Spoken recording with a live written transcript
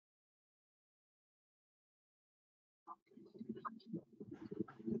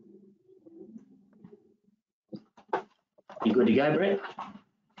You good to go, Brett?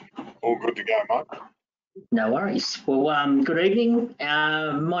 All good to go, mate. No worries. Well, good evening.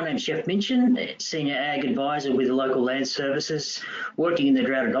 My name's Jeff Minchin, Senior Ag Advisor with Local Land Services, working in the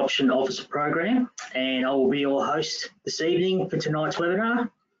Drought Adoption Officer Program, and I will be your host this evening for tonight's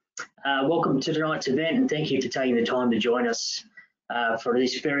webinar. Welcome to tonight's event, and thank you for taking the time to join us for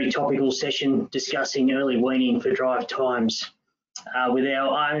this very topical session discussing early weaning for dry times with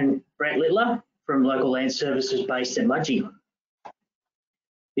our own Brett Littler from Local Land Services based at Mudgee.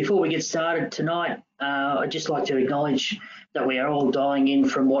 Before we get started tonight, I'd just like to acknowledge that we are all dialing in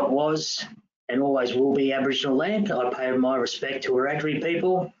from what was and always will be Aboriginal land. I pay my respect to Wiradjuri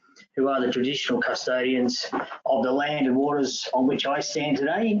people, who are the traditional custodians of the land and waters on which I stand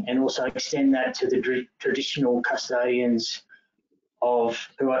today, and also extend that to the traditional custodians of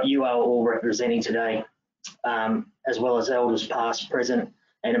who you are all representing today, as well as elders past, present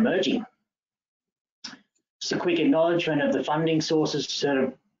and emerging. Just a quick acknowledgement of the funding sources that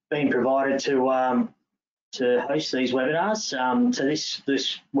have been provided to host these webinars. So this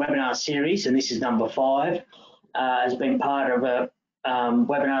webinar series, and this is number 5, has been part of a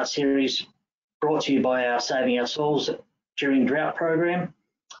webinar series brought to you by our Saving Our Soils During Drought program,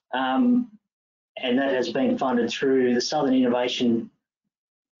 and that has been funded through the Southern Innovation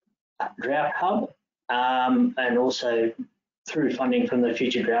Drought Hub, and also through funding from the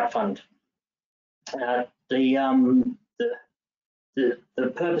Future Drought Fund.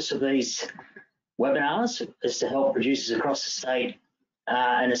 The purpose of these webinars is to help producers across the state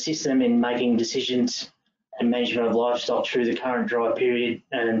and assist them in making decisions and management of livestock through the current dry period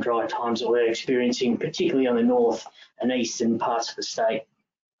and dry times that we're experiencing, particularly on the north and eastern parts of the state.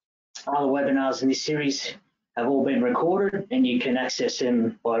 Other webinars in this series have all been recorded, and you can access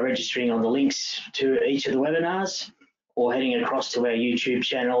them by registering on the links to each of the webinars or heading across to our YouTube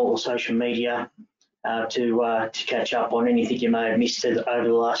channel or social media to catch up on anything you may have missed over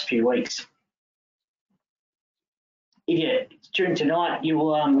the last few weeks. During tonight,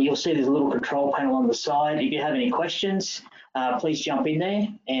 you'll see there's a little control panel on the side. If you have any questions, please jump in there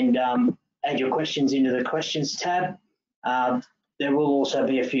and add your questions into the questions tab. There will also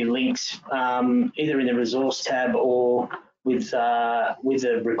be a few links, either in the resource tab or with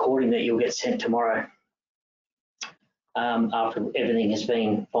the recording that you'll get sent tomorrow after everything has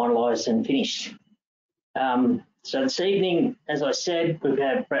been finalised and finished. So this evening, as I said, we've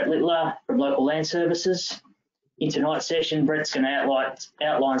had Brett Littler from Local Land Services. In tonight's session, Brett's going to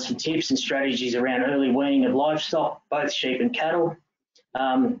outline some tips and strategies around early weaning of livestock, both sheep and cattle,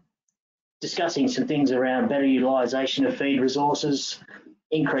 discussing some things around better utilisation of feed resources,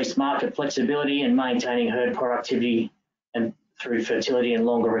 increased market flexibility and maintaining herd productivity and through fertility and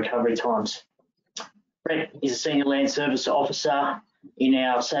longer recovery times. Brett is a Senior Land Service Officer in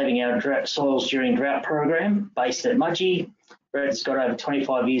our Saving Our Soils During Drought program based at Mudgee. Brett's got over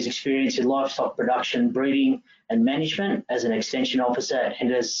 25 years experience in livestock production, breeding and management as an extension officer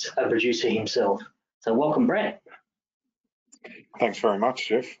and as a producer himself. So welcome, Brett. Thanks very much,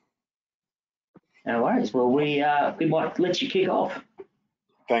 Jeff. No worries. Well, we might let you kick off.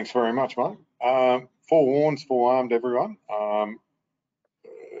 Thanks very much, mate. Forewarned, forearmed, everyone.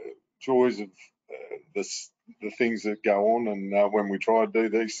 Joys of the things that go on, and when we try to do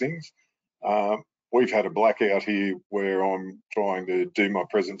these things. We've had a blackout here where I'm trying to do my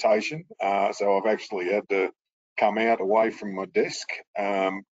presentation, so I've actually had to come out away from my desk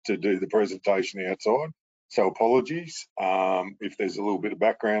to do the presentation outside. So apologies if there's a little bit of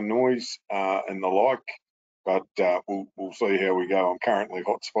background noise and the like, but we'll see how we go. I'm currently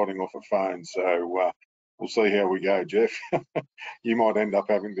hotspotting off a phone, so we'll see how we go, Jeff. You might end up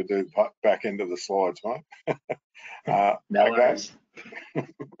having to do the back end of the slides, mate. No worries.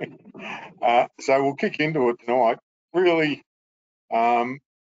 So we'll kick into it tonight. Really,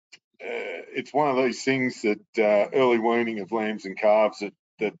 it's one of these things that early weaning of lambs and calves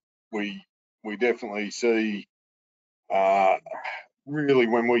that we definitely see. Really,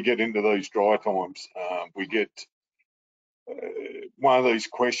 when we get into these dry times, we get one of these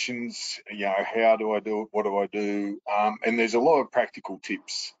questions, how do I do it? What do I do? And there's a lot of practical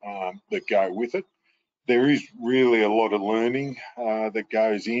tips that go with it. There is really a lot of learning that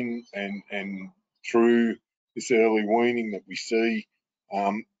goes in and through this early weaning that we see.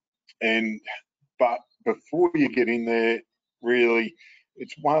 But before you get in there, really,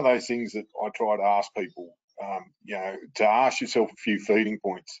 it's one of those things that I try to ask people, to ask yourself a few feeding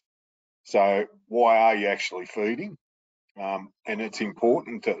points. So why are you actually feeding? And it's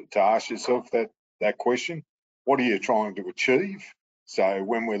important to ask yourself that question. What are you trying to achieve? So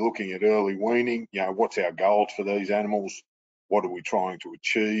when we're looking at early weaning, what's our goals for these animals? What are we trying to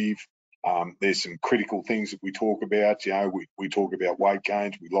achieve? There's some critical things that we talk about. We talk about weight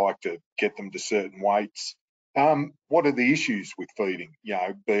gains. We like to get them to certain weights. What are the issues with feeding? Be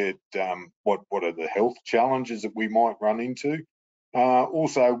it what are the health challenges that we might run into?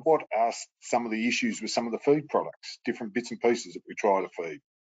 Also, what are some of the issues with some of the feed products, different bits and pieces that we try to feed?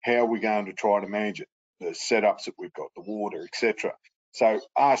 How are we going to try to manage it? The setups that we've got, the water, etc. So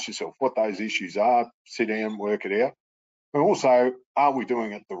ask yourself what those issues are, sit down, work it out. And also, are we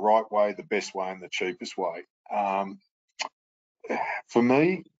doing it the right way, the best way, and the cheapest way? For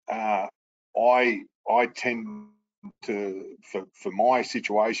me, I tend to, for my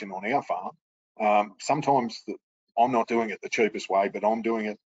situation on our farm, sometimes I'm not doing it the cheapest way, but I'm doing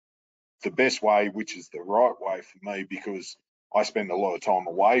it the best way, which is the right way for me, because I spend a lot of time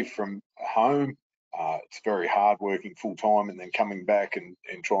away from home. It's very hard working full time and then coming back and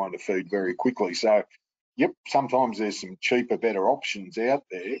trying to feed very quickly. So, yep, sometimes there's some cheaper, better options out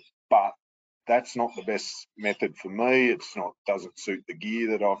there, but that's not the best method for me. It's not, doesn't suit the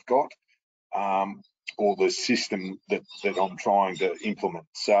gear that I've got, or the system that I'm trying to implement.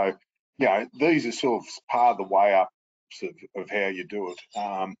 So, these are sort of part of the way up of how you do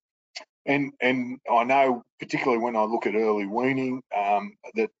it. And I know, particularly when I look at early weaning,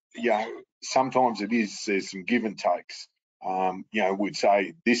 that sometimes there's some give and takes. We'd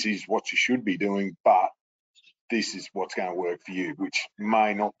say this is what you should be doing, but this is what's going to work for you, which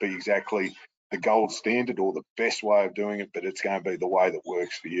may not be exactly the gold standard or the best way of doing it, but it's going to be the way that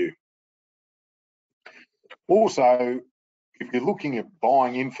works for you. Also, if you're looking at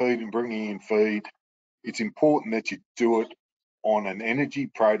buying in feed and bringing in feed, it's important that you do it on an energy,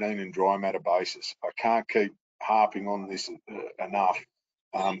 protein and dry matter basis. I can't keep harping on this enough.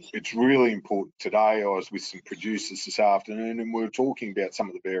 It's really important. Today I was with some producers this afternoon and we were talking about some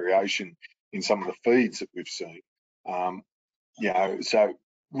of the variation in some of the feeds that we've seen. So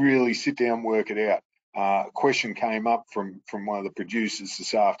really sit down, work it out. A question came up from one of the producers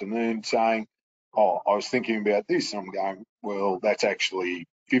this afternoon saying, oh, I was thinking about this. And I'm going, well, that's actually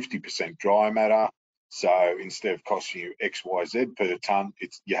 50% dry matter. So instead of costing you X, Y, Z per tonne,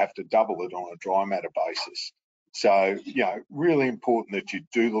 you have to double it on a dry matter basis. So, really important that you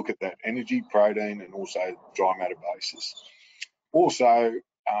do look at that energy, protein, and also dry matter basis. Also,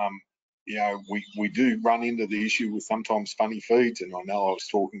 we do run into the issue with sometimes funny feeds, and I know I was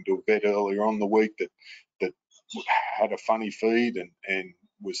talking to a vet earlier on the week that had a funny feed and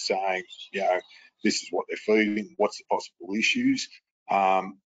was saying, this is what they're feeding, what's the possible issues.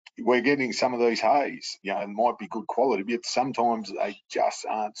 We're getting some of these hays, it might be good quality, but sometimes they just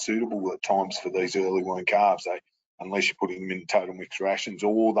aren't suitable at times for these early wean calves, unless you're putting them in total mixed rations,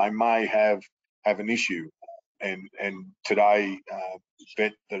 or they may have an issue. And today,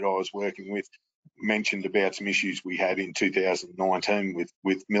 vet that I was working with mentioned about some issues we had in 2019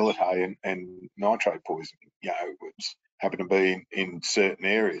 with millet hay and nitrate poisoning. It happened to be in certain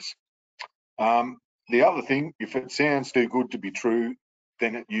areas. The other thing, if it sounds too good to be true,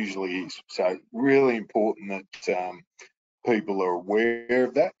 then it usually is. So really important that people are aware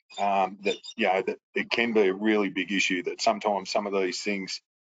of that, that it can be a really big issue, that sometimes some of these things,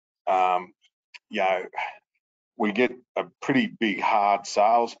 we get a pretty big hard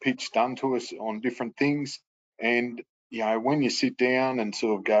sales pitch done to us on different things. And, when you sit down and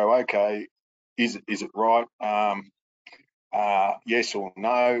sort of go, okay, is it right? Yes or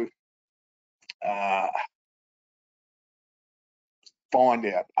no? Find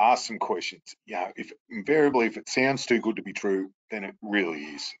out, ask some questions. If it sounds too good to be true, then it really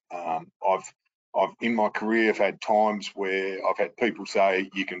is. I've in my career have had times where I've had people say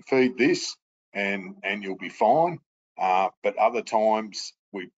you can feed this and you'll be fine, but other times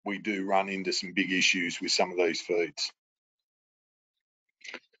we do run into some big issues with some of these feeds.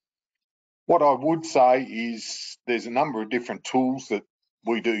 What I would say is there's a number of different tools that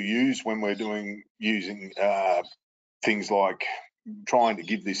we do use when we're using things like trying to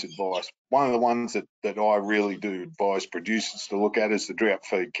give this advice. One of the ones that I really do advise producers to look at is the Drought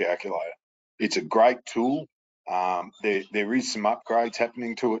feed calculator. It's a great tool. There is some upgrades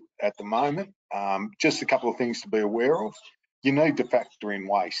happening to it at the moment. Just a couple of things to be aware of. You need to factor in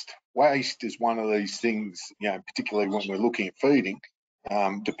waste. Waste is one of these things, particularly when we're looking at feeding,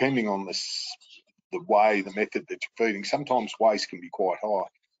 depending on the method that you're feeding, sometimes waste can be quite high.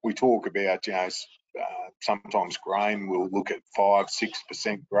 We talk about, sometimes grain, we'll look at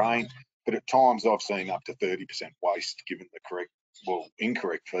 5-6% grain, but at times I've seen up to 30% waste given the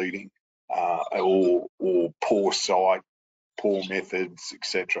incorrect feeding, or poor site, poor methods,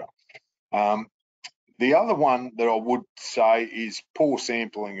 etc. The other one that I would say is poor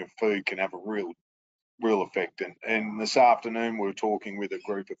sampling of food can have a real effect. And this afternoon we were talking with a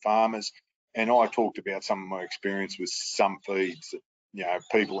group of farmers, and I talked about some of my experience with some feeds that, you know,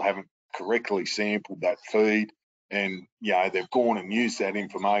 people haven't correctly sampled that feed, and, you know, they've gone and used that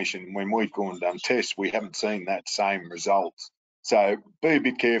information. When we've gone and done tests, we haven't seen that same results. So be a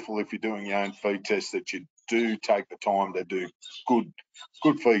bit careful if you're doing your own feed tests, that you do take the time to do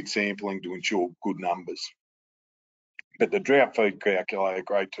good feed sampling to ensure good numbers. But the drought feed calculator,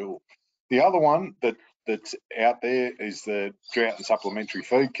 great tool. The other one that's out there is the drought and supplementary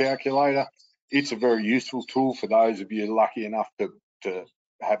feed calculator. It's a very useful tool for those of you lucky enough to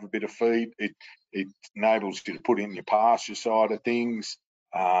have a bit of feed. It enables you to put in your pasture side of things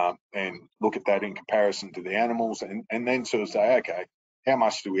and look at that in comparison to the animals, and then sort of say, okay, how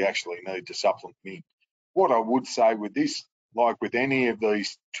much do we actually need to supplement in? What I would say with this, like with any of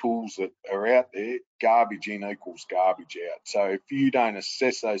these tools that are out there, garbage in equals garbage out. So if you don't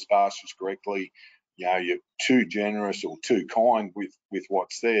assess those pastures correctly, you know, you're too generous or too kind with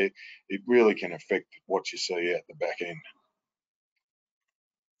what's there, it really can affect what you see out the back end.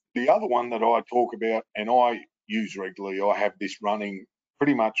 The other one that I talk about and I use regularly, I have this running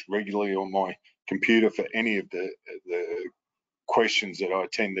pretty much regularly on my computer for any of the questions that I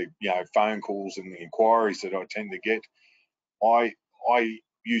tend to, you know, phone calls and the inquiries that I tend to get. I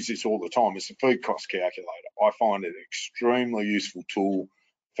use this all the time. It's a feed cost calculator. I find it an extremely useful tool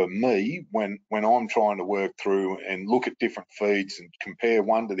for me when I'm trying to work through and look at different feeds and compare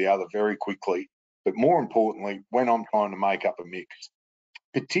one to the other very quickly. But more importantly, when I'm trying to make up a mix,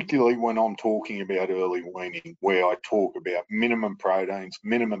 particularly when I'm talking about early weaning, where I talk about minimum proteins,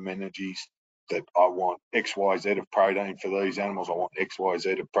 minimum energies, that I want X, Y, Z of protein for these animals. I want X, Y,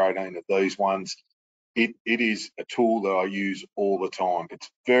 Z of protein of these ones. It is a tool that I use all the time. It's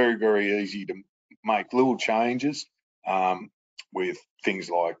very, very easy to make little changes with things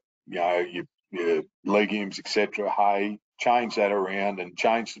like, you know, your legumes, etc. Hay, change that around and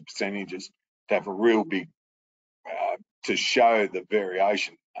change the percentages to have a real big, to show the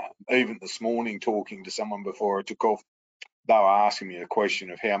variation. Even this morning, talking to someone before I took off, they were asking me a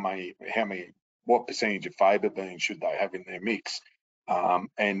question of what percentage of faba beans should they have in their mix.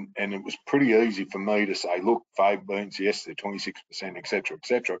 And it was pretty easy for me to say, look, faba beans, yes, they're 26%,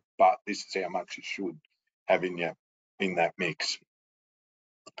 etc., but this is how much you should have in that mix.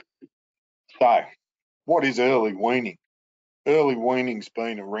 So, what is early weaning? Early weaning's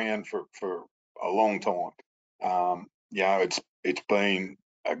been around for a long time. You know, it's been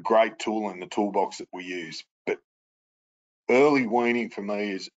a great tool in the toolbox that we use. But early weaning for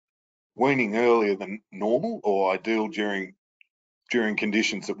me is weaning earlier than normal or ideal during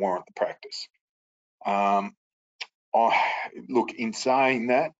conditions that warrant the practice. Look, in saying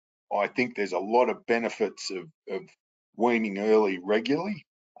that, I think there's a lot of benefits of weaning early regularly.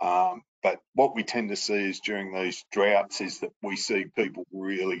 But what we tend to see is during these droughts is that we see people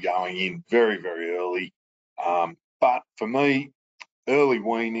really going in very, very early. But for me, early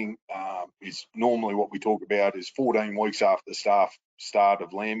weaning is normally what we talk about is 14 weeks after the start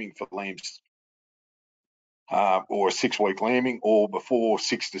of lambing for lambs, or a 6-week lambing, or before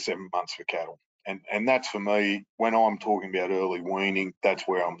 6 to 7 months for cattle. And that's for me, when I'm talking about early weaning, that's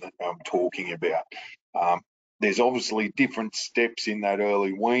where I'm talking about. There's obviously different steps in that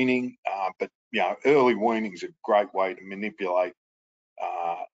early weaning, but you know, early weaning is a great way to manipulate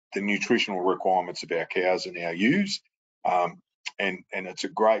the nutritional requirements of our cows and our ewes, and it's a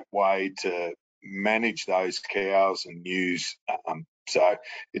great way to manage those cows and ewes. So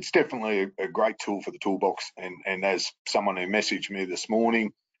it's definitely a great tool for the toolbox. And as someone who messaged me this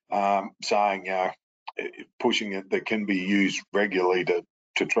morning saying, you know, pushing it, that can be used regularly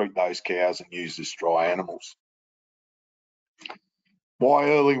to treat those cows and use as dry animals.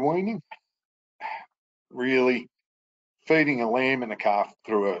 Why early weaning? Really, feeding a lamb and a calf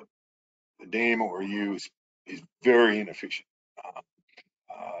through a dam or a ewe is very inefficient.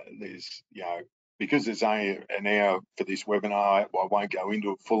 There's, you know, because there's only an hour for this webinar, I won't go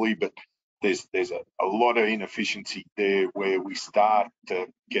into it fully, but there's a lot of inefficiency there where we start to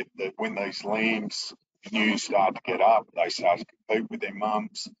get when these lambs, ewes start to get up, they start to compete with their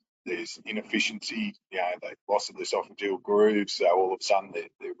mums. There's inefficiency, you know, they loss of the esophageal grooves, so all of a sudden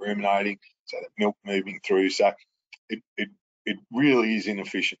they're ruminating, so that milk moving through. So it really is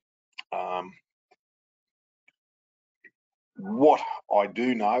inefficient. What I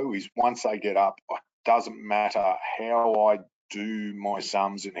do know is once they get up, it doesn't matter how I do my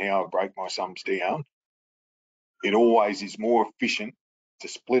sums and how I break my sums down, it always is more efficient to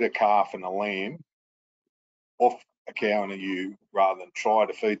split a calf and a lamb off a cow and a ewe rather than try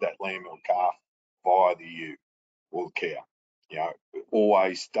to feed that lamb or calf via the ewe or the cow. You know, it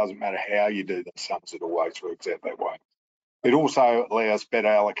always doesn't matter how you do the sums, it always works out that way. It also allows better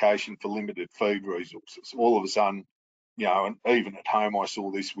allocation for limited feed resources. All of a sudden, you know, and even at home, I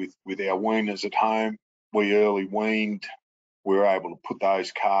saw this with our weaners at home. We early weaned. We were able to put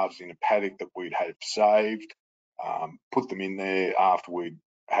those calves in a paddock that we'd have saved, put them in there after we'd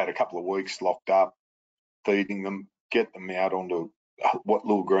had a couple of weeks locked up, feeding them, get them out onto what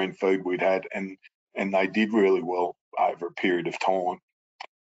little green food we'd had, and they did really well over a period of time.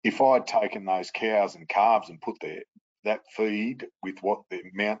 If I'd taken those cows and calves and put that feed with what the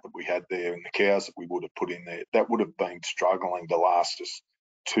amount that we had there and the cows that we would have put in there, that would have been struggling to last us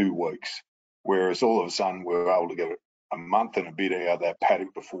 2 weeks. Whereas all of a sudden we were able to get a month and a bit out of that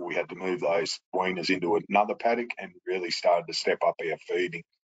paddock before we had to move those weaners into another paddock and really started to step up our feeding.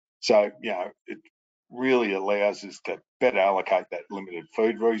 So, you know, it really allows us to better allocate that limited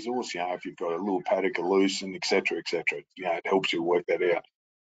food resource. You know, if you've got a little paddock, a loose, and et cetera, you know, it helps you work that out.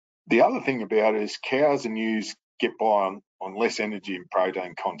 The other thing about it is cows and ewes get by on less energy and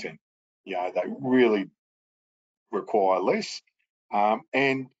protein content. You know, they really require less.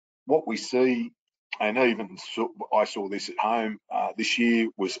 And what we see, and even I saw this at home this year,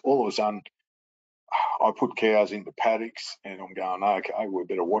 was all of a sudden I put cows into paddocks and I'm going, okay, we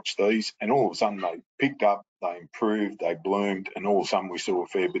better watch these. And all of a sudden they picked up, they improved, they bloomed, and all of a sudden we saw a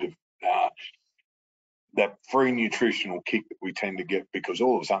fair bit of that free nutritional kick that we tend to get, because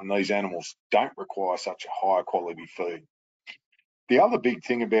all of a sudden these animals don't require such a high quality feed. The other big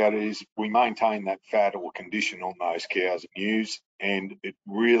thing about it is we maintain that fat or condition on those cows and ewes, and it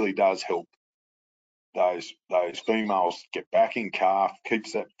really does help those females get back in calf,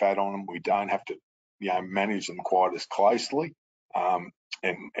 keeps that fat on them. We don't have to, you know, manage them quite as closely, and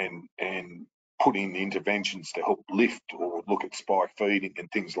put in interventions to help lift or look at spike feeding and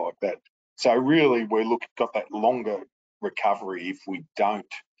things like that. So really, got that longer recovery if we don't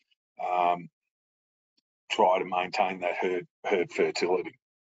try to maintain that herd fertility.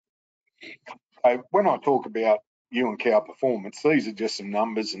 So when I talk about ewe and cow performance, these are just some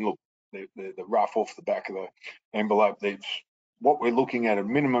numbers, and look, they're the rough off the back of the envelope. That's what we're looking at: a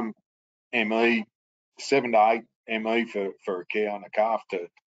minimum ME, 7 to 8 ME for a cow and a calf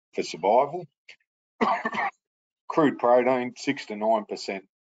for survival. Crude protein, 6 to 9%.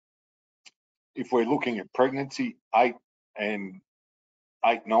 If we're looking at pregnancy, 8 and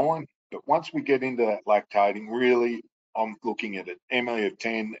 8, 9. But once we get into that lactating, really, I'm looking at an ME of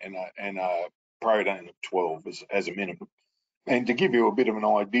 10 and a protein of 12 as a minimum. And to give you a bit of an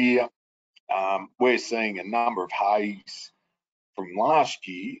idea, we're seeing a number of hays from last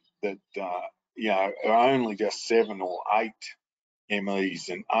year that you know, are only just 7 or 8 MEs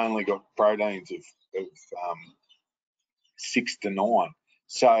and only got proteins of 6 to 9.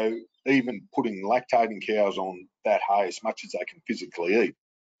 So even putting lactating cows on that hay as much as they can physically eat,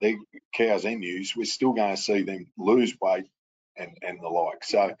 the cows and ewes, we're still going to see them lose weight and the like.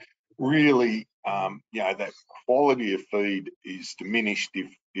 So really, you know, that quality of feed is diminished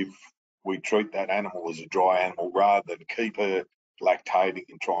if we treat that animal as a dry animal rather than keep her lactating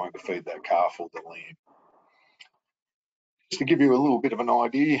and trying to feed that calf or the lamb. Just to give you a little bit of an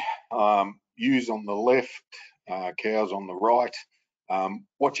idea, ewes on the left, cows on the right.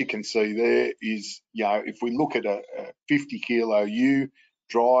 What you can see there is, you know, if we look at a 50 kilo ewe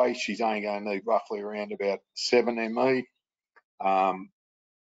dry, she's only going to need roughly around about 7 ME.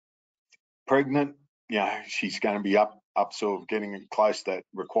 Pregnant, you know, she's going to be up sort of getting close to that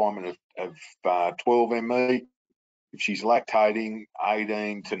requirement of 12 ME. If she's lactating,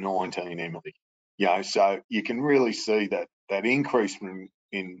 18 to 19 ME. You know, so you can really see that increase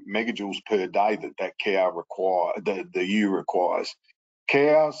in megajoules per day that cow the ewe requires.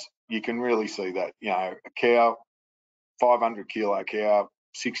 Cows, you can really see that. You know, a cow, 500 kilo cow,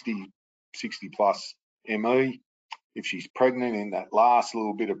 60 plus ME. If she's pregnant in that last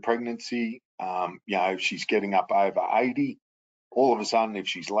little bit of pregnancy, you know, she's getting up over 80. All of a sudden, if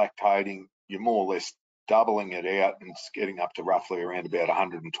she's lactating, you're more or less doubling it out and it's getting up to roughly around about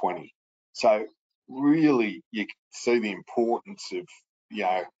 120. So really, you can see the importance of, you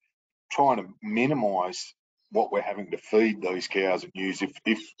know, trying to minimise what we're having to feed these cows and ewes if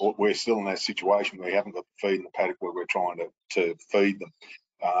we're still in that situation where we haven't got the feed in the paddock where we're trying to feed them.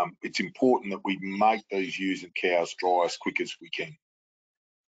 It's important that we make these ewes and cows dry as quick as we can.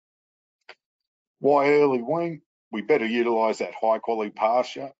 Why early wean? We better utilise that high quality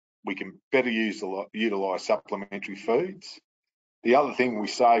pasture. We can better utilise supplementary feeds. The other thing, we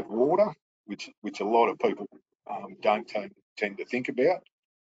save water, which a lot of people don't tend to think about.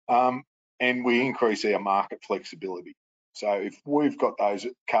 And we increase our market flexibility. So if we've got those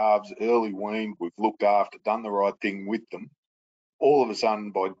calves early weaned, we've looked after, done the right thing with them, all of a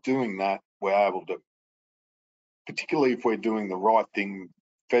sudden by doing that, we're able to, particularly if we're doing the right thing,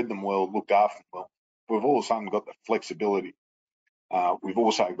 fed them well, looked after them well, we've all of a sudden got the flexibility. We've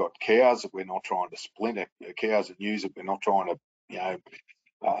also got cows that we're not trying to splinter, cows and ewes that we're not trying to,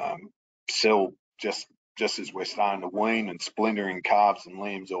 sell just as we're starting to wean and splintering calves and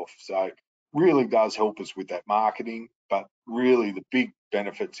lambs off. So really does help us with that marketing, but really the big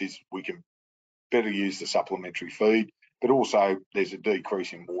benefits is we can better use the supplementary feed, but also there's a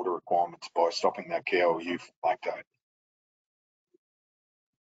decrease in water requirements by stopping that cow or ewe from lactate.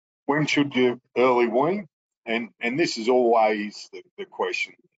 When should you early wean? And this is always the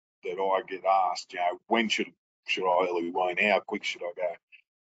question that I get asked, when should I early wean? How quick should I go?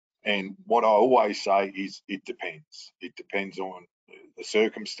 And what I always say is it depends. It depends on the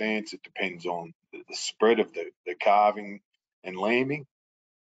circumstance. It depends on the spread of the calving and lambing.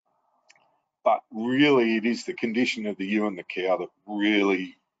 But really, it is the condition of the ewe and the cow that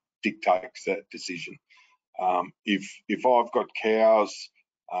really dictates that decision. If I've got cows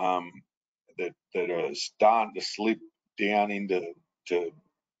that are starting to slip down into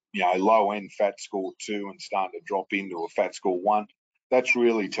low end fat score 2 and starting to drop into a fat score 1, that's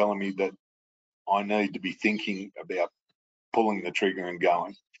really telling me that I need to be thinking about pulling the trigger and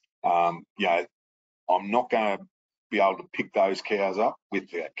going. I'm not going to be able to pick those cows up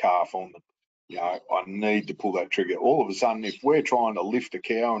with that calf on them. I need to pull that trigger. All of a sudden, if we're trying to lift a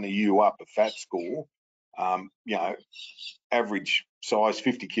cow and a ewe up a fat score, average size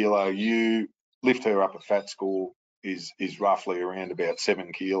 50 kilo ewe, lift her up a fat score is roughly around about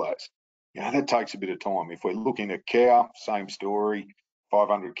 7 kilos. That takes a bit of time. If we're looking at cow, same story,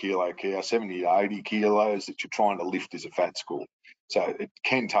 500 kilo cow, 70 to 80 kilos that you're trying to lift is a fat score. So it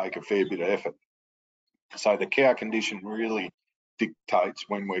can take a fair bit of effort. So the cow condition really dictates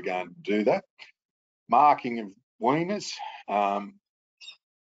when we're going to do that. Marking of weaners,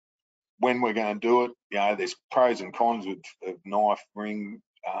 when we're going to do it, there's pros and cons with knife, ring,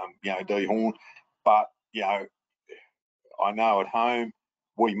 dehorn, but I know at home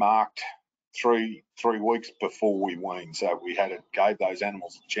we marked three weeks before we weaned, so we gave those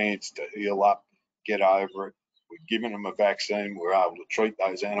animals a chance to heal up, get over it. We've given them a vaccine, we're able to treat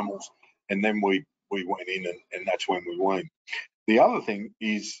those animals, and then we went in and that's when we weaned. The other thing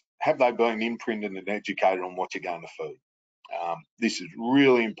is, have they been imprinted and educated on what you're going to feed? This is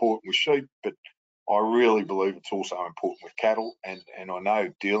really important with sheep, but I really believe it's also important with cattle. And I know,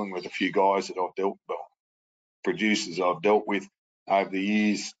 dealing with a few guys that I've producers I've dealt with over the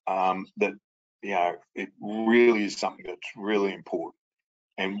years, that it really is something that's really important.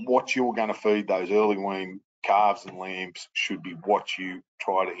 And what you're going to feed those early wean calves and lambs should be what you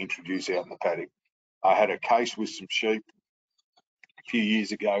try to introduce out in the paddock. I had a case with some sheep a few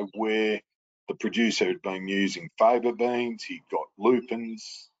years ago where the producer had been using faba beans, he'd got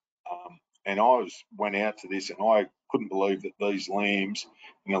lupins, and I went out to this and I couldn't believe that these lambs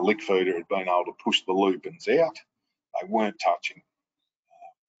in a lick feeder had been able to push the lupins out. They weren't touching.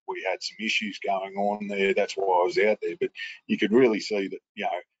 We had some issues going on there. That's why I was out there. But you could really see that,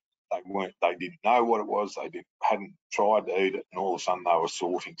 they didn't know what it was. They hadn't tried to eat it, and all of a sudden they were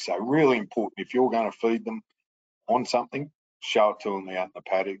sorting. So really important, if you're going to feed them on something, show it to them out in the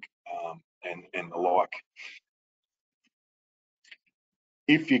paddock, and the like.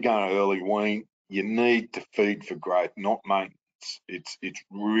 If you're going to early wean, you need to feed for growth, not maintenance. It's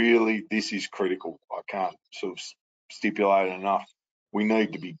really, this is critical. I can't sort of stipulate it enough. We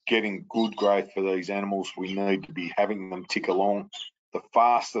need to be getting good growth for these animals. We need to be having them tick along. The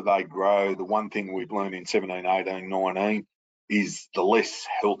faster they grow, the one thing we've learned in 17, 18, 19 is the less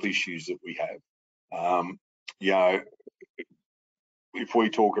health issues that we have. If we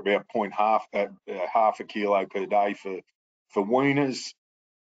talk about half a kilo per day for weaners,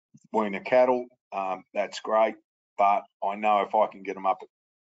 weaner cattle, that's great. But I know if I can get them up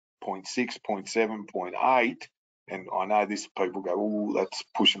at 0.6, 0.7, 0.8, and I know this, people go, oh, that's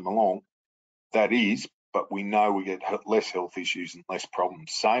pushing them along. That is, but we know we get less health issues and less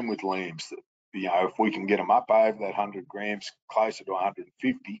problems. Same with lambs. If we can get them up over that 100 grams, closer to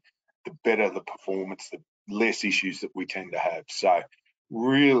 150, the better the performance, the less issues that we tend to have. So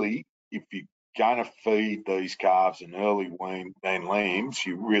really, if you're going to feed these calves and early wean and lambs,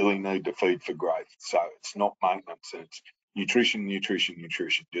 you really need to feed for growth. So it's not maintenance, it's nutrition.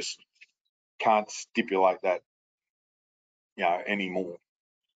 Just can't stipulate that, anymore.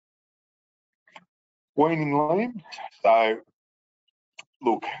 Weaning lamb. So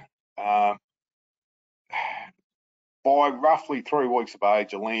look, by roughly 3 weeks of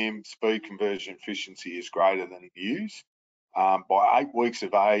age, a lamb speed conversion efficiency is greater than ewes. By 8 weeks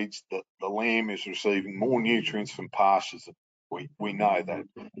of age, the lamb is receiving more nutrients from pastures. We know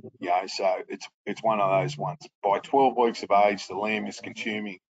that, so it's one of those ones. By 12 weeks of age, the lamb is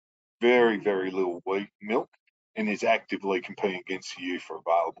consuming very, very little milk and is actively competing against you for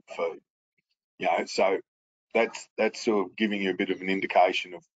available food. So that's sort of giving you a bit of an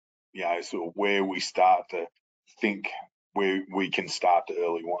indication of, sort of where we start to think where we can start to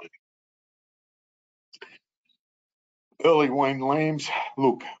early wean. Early wean lambs,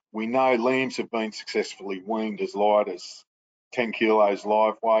 look, we know lambs have been successfully weaned as light as 10 kilos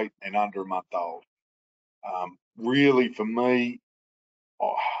live weight and under a month old. Really, for me,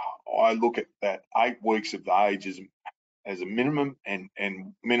 I look at that 8 weeks of age as a minimum and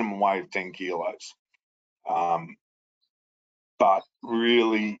minimum weight of 10 kilos. But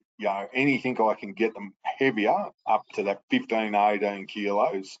really, anything I can get them heavier up to that 15, 18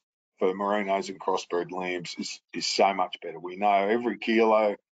 kilos for merinos and crossbred lambs is so much better. We know every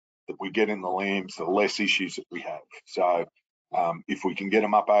kilo that we get in the lambs, the less issues that we have. So if we can get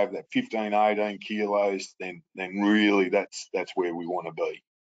them up over that 15, 18 kilos, then really that's where we want to be.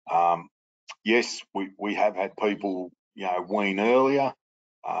 Yes, we have had people, wean earlier,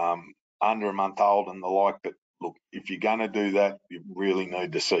 under a month old and the like, but look, if you're going to do that, you really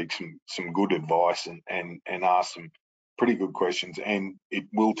need to seek some good advice and ask some pretty good questions, and it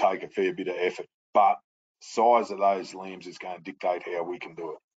will take a fair bit of effort, but size of those lambs is going to dictate how we can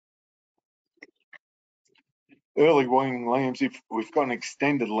do it. Early weaning lambs, if we've got an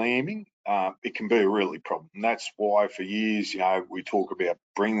extended lambing, it can be a really problem. And that's why for years, we talk about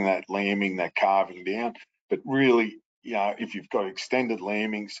bringing that lambing, that calving down, but really, if you've got extended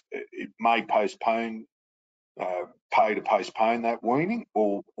lambings, it may pay to postpone that weaning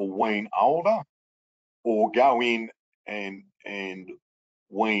or wean older, or go in and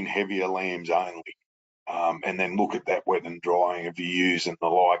wean heavier lambs only, and then look at that wet and drying of your ewes and the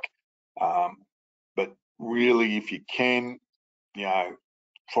like. But really, if you can,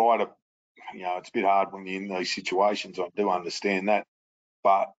 try to, it's a bit hard when you're in these situations. I do understand that,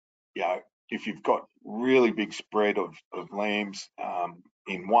 but if you've got really big spread of lambs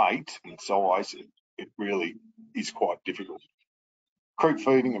in weight and size, it really is quite difficult. Creep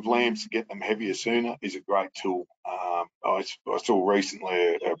feeding of lambs to get them heavier sooner is a great tool. I saw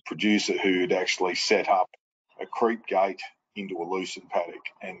recently a producer who'd actually set up a creep gate into a loosened paddock,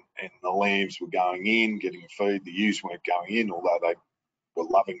 and the lambs were going in, getting a feed. The ewes weren't going in, although they were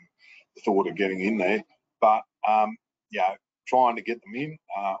loving the thought of getting in there. But trying to get them in.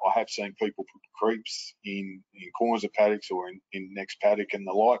 I have seen people put creeps in corners of paddocks or in next paddock and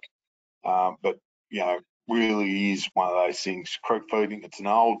the like. But really is one of those things. Creep feeding, it's an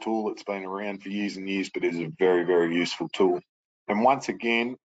old tool that's been around for years and years, but it is a very, very useful tool. And once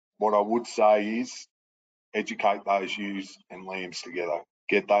again, what I would say is educate those ewes and lambs together.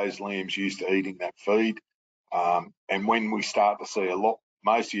 Get those lambs used to eating that feed. And when we start to see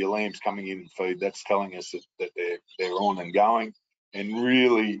most of your lambs coming in and feed, that's telling us that they're on and going. And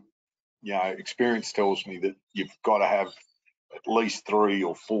really, experience tells me that you've got to have at least 3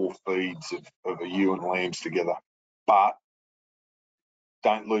 or 4 feeds of a ewe and lambs together. But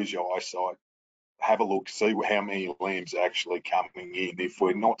don't lose your eyesight. Have a look, see how many lambs are actually coming in. If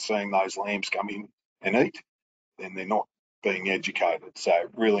we're not seeing those lambs come in and eat, then they're not being educated. So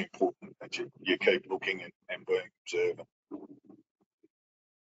really important that you keep looking and being observant.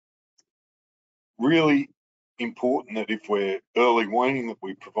 Really important that if we're early weaning, that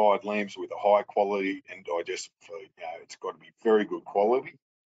we provide lambs with a high quality and digestible feed. It's got to be very good quality.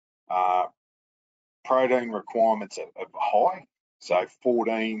 Protein requirements are high, so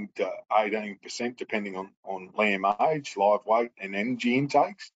 14 to 18%, depending on lamb age, live weight, and energy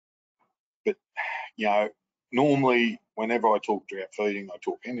intakes. But normally, whenever I talk drought feeding, I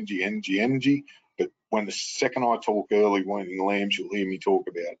talk energy. But when the second I talk early weaning lambs, you'll hear me talk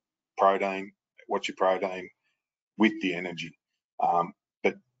about protein. What's your protein with the energy?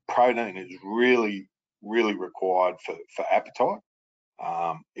 But protein is really, really required for appetite.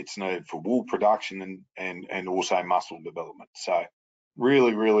 It's needed for wool production and also muscle development. So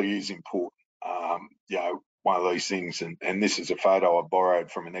really, really is important. One of these things, and this is a photo I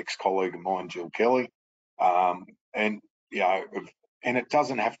borrowed from an ex-colleague of mine, Jill Kelly. And it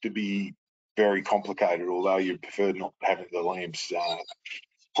doesn't have to be very complicated, although you prefer not having the lambs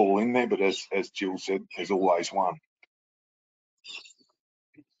fall in there. But as Jill said, there's always one.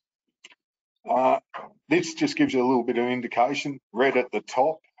 This just gives you a little bit of indication. Red at the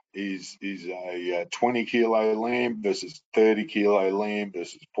top is a 20 kilo lamb versus 30 kilo lamb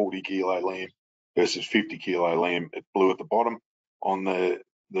versus 40 kilo lamb versus 50 kilo lamb. Blue at the bottom. On the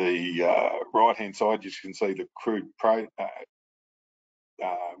the right-hand side, you can see the crude protein,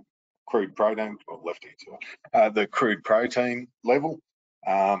 or left-hand side, the crude protein level,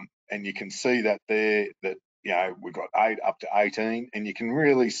 and you can see that there that we've got 8 up to 18, and you can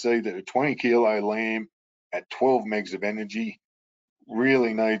really see that a 20 kilo lamb at 12 megs of energy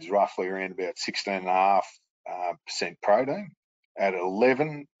really needs roughly around about 16.5% protein. At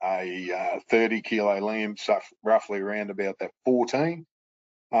 11, a 30 kilo lamb, so roughly around about that 14.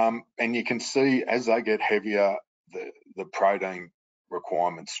 And you can see as they get heavier, the protein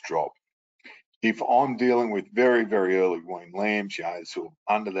requirements drop. If I'm dealing with very, very early weaned lambs, sort of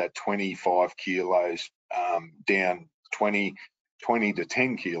under that 25 kilos, down 20 to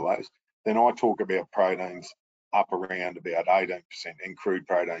 10 kilos, then I talk about proteins up around about 18% and crude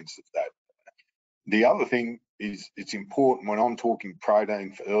proteins of that. The other thing is it's important when I'm talking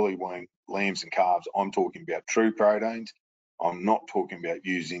protein for early weaned lambs and calves, I'm talking about true proteins. I'm not talking about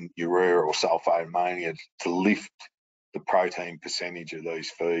using urea or sulfate ammonia to lift the protein percentage of these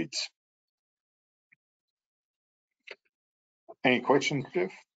feeds. Any questions,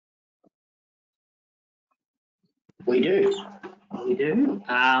 Jeff? We do.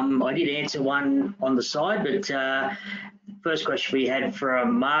 I did answer one on the side, but first question we had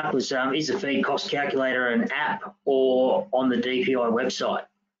from Mark was, is the feed cost calculator an app or on the DPI website?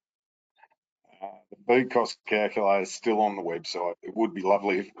 The feed cost calculator is still on the website. It would be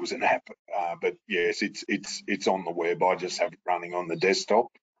lovely if it was an app, but yes, it's on the web. I just have it running on the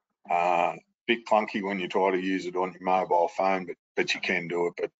desktop. Bit clunky when you try to use it on your mobile phone, but you can do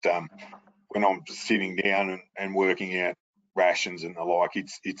it. But when I'm sitting down and working out rations and the like,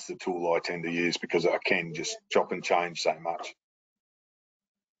 it's the tool I tend to use because I can just chop and change so much.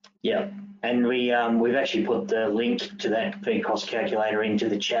 Yeah, and we've actually put the link to that feed cost calculator into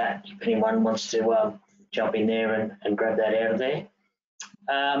the chat if anyone wants to jump in there and grab that out of there.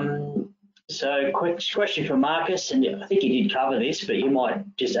 So quick question for Marcus, and I think you did cover this, but you might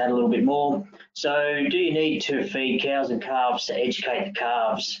just add a little bit more. So do you need to feed cows and calves to educate the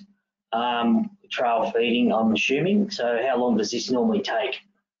calves? Trail feeding, I'm assuming. So how long does this normally take?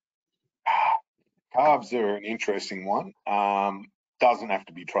 Calves are an interesting one. Doesn't have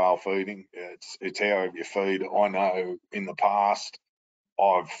to be trail feeding. It's however you feed. I know in the past,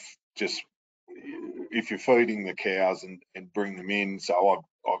 if you're feeding the cows and bring them in, so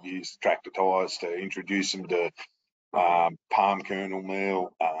I've used tractor tyres to introduce them to palm kernel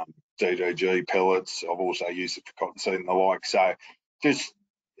meal, DDG pellets. I've also used it for cottonseed and the like. So just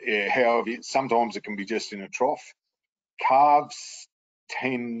however, sometimes it can be just in a trough. Calves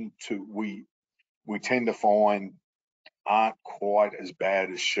we tend to find aren't quite as bad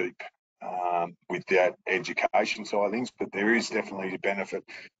as sheep with that education side of things, but there is definitely a benefit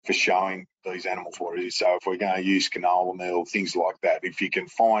for showing these animals what it is. So if we're going to use canola meal, things like that, if you can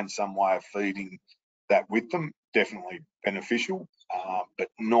find some way of feeding that with them, definitely beneficial, but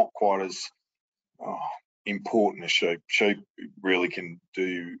not quite as important as sheep. Sheep really can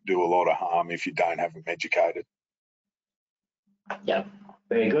do a lot of harm if you don't have them educated. Yeah,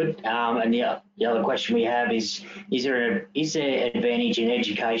 very good. And the other question we have is there advantage in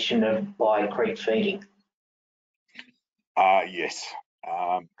education by creep feeding? Yes.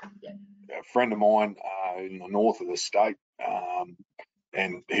 A friend of mine in the north of the state,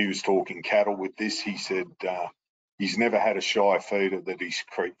 and he was talking cattle with this. He said he's never had a shy feeder that he's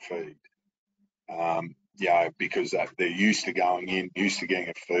creep feed. Because they're used to going in, used to getting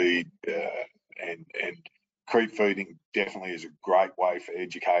a feed, and creep feeding definitely is a great way for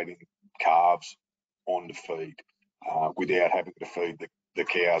educating calves on the feed without having to feed the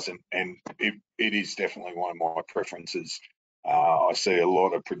cows. And it is definitely one of my preferences. I see a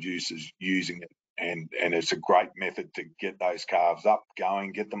lot of producers using it, and it's a great method to get those calves up,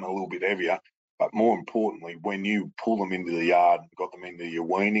 going, get them a little bit heavier. But more importantly, when you pull them into the yard, got them into your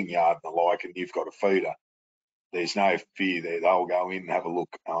weaning yard and the like, and you've got a feeder, there's no fear there. They'll go in and have a look.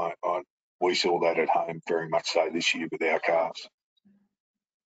 We saw that at home very much so this year with our calves.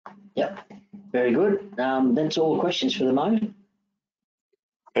 Yep, very good. That's all the questions for the moment.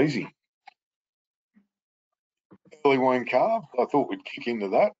 Easy. Early wean calves, I thought we'd kick into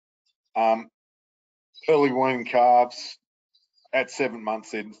that. Early wean calves, at 7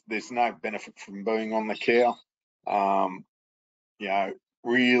 months, there's no benefit from being on the cow.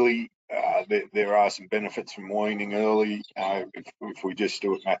 Really, there are some benefits from weaning early. If we just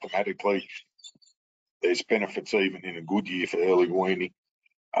do it mathematically, there's benefits even in a good year for early weaning.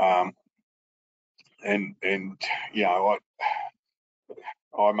 I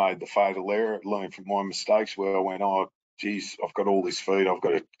made the fatal error, learned from my mistakes where I went, oh, geez, I've got all this feed, I've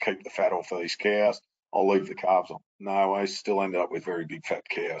got to keep the fat off these cows. I'll leave the calves on. No, I still ended up with very big fat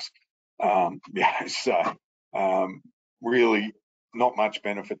cows. Yeah, so really not much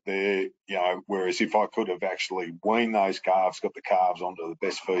benefit there, you know, whereas if I could have actually weaned those calves, got the calves onto the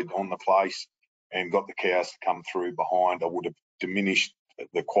best feed on the place and got the cows to come through behind, I would have diminished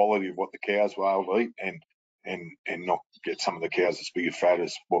the quality of what the cows were able to eat and not get some of the cows as big a fat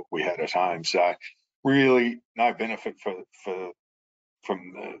as what we had at home. So really no benefit from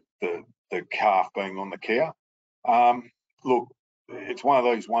the calf being on the cow. Look, it's one of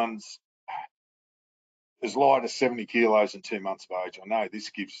those ones as light as 70 kilos and 2 months of age. I know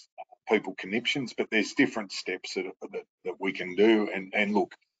this gives people conniptions, but there's different steps that we can do. And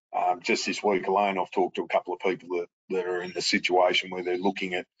look, just this week alone, I've talked to a couple of people that are in the situation where they're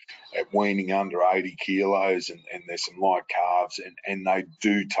looking at weaning under 80 kilos and there's some light calves and they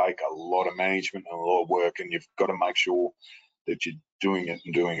do take a lot of management and a lot of work, and you've got to make sure that you're doing it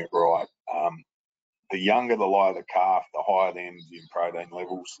and doing it right. The younger the lighter the calf, the higher the energy and protein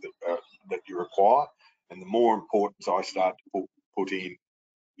levels that you require, and the more importance I start to put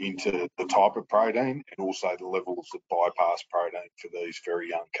into the type of protein and also the levels of bypass protein for these very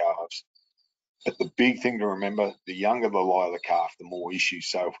young calves. But the big thing to remember, the younger the lighter the calf, the more issues.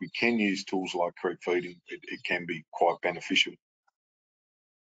 So if we can use tools like creep feeding, it can be quite beneficial.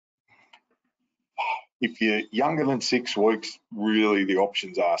 If you're younger than 6 weeks, really the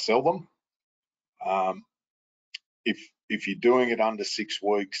options are sell them. If you're doing it under 6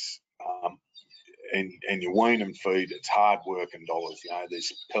 weeks and you wean and feed, it's hard work and dollars. You know,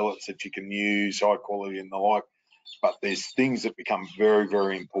 there's pellets that you can use, high quality and the like, but there's things that become very,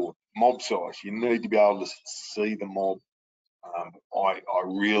 very important. Mob size, you need to be able to see the mob. I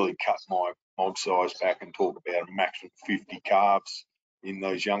really cut my mob size back and talk about a maximum 50 calves in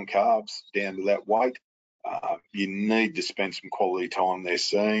those young calves down to that weight. You need to spend some quality time there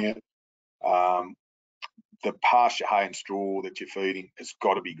seeing it. The pasture hay and straw that you're feeding has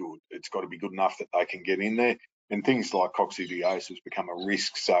got to be good. It's got to be good enough that they can get in there. And things like coccidiosis become a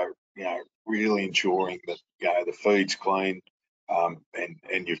risk. So, you know, really ensuring that, you know, the feed's clean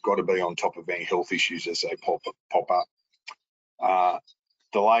and you've got to be on top of any health issues as they pop up.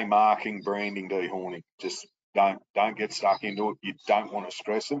 Delay marking, branding, dehorning. Just don't get stuck into it. You don't want to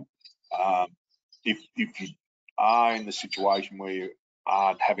stress them. If you are in the situation where you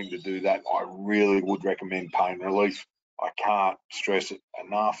aren't having to do that, I really would recommend pain relief. I can't stress it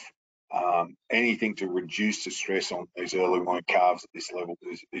enough. Anything to reduce the stress on these early wean calves at this level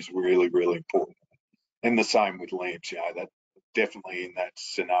is really, really important. And the same with lambs, you know, that definitely in that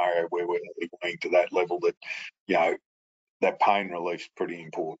scenario where we're weaning to that level that, you know, that pain relief is pretty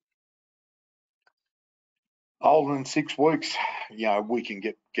important. Older than 6 weeks, you know, we can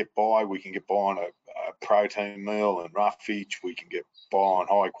get by. We can get by on a protein meal and roughage. We can get by on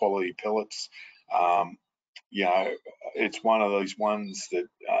high quality pellets. You know, it's one of those ones that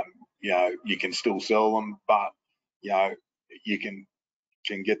you know, you can still sell them, but you know, you can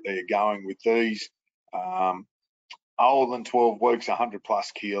get there going with these. Older than 12 weeks, 100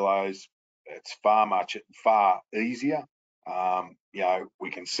 plus kilos, it's far easier. You know, we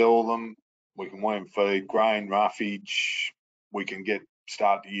can sell them. We can wean feed, grain, roughage. We can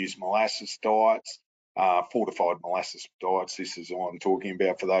start to use molasses diets, fortified molasses diets. This is what I'm talking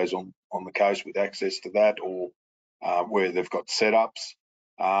about for those on the coast with access to that or where they've got setups.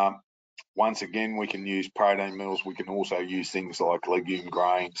 Once again, we can use protein meals. We can also use things like legume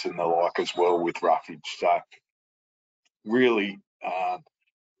grains and the like as well with roughage. So really,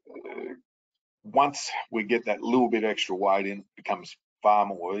 once we get that little bit extra weight in, it becomes far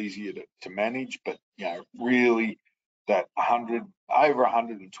more easier to manage. But you know, really, that over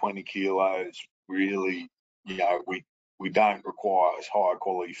 120 kilos, really, you know, we don't require as high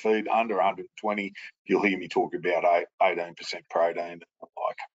quality feed. Under 120, you'll hear me talk about 18% protein and the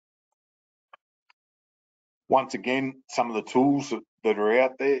like. Once again, some of the tools that are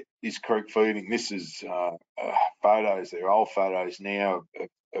out there is creep feeding. This is photos. They're old photos now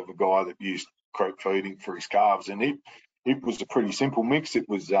of a guy that used creep feeding for his calves, and it was a pretty simple mix. It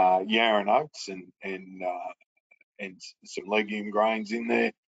was yarn oats and some legume grains in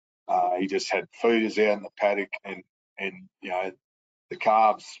there. He just had feeders out in the paddock, and you know, the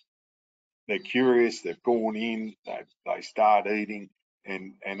calves, they're curious. They've gone in. They start eating,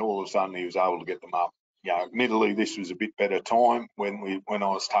 and all of a sudden he was able to get them up. You know, admittedly, this was a bit better time when I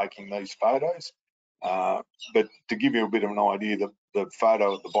was taking these photos. But to give you a bit of an idea, the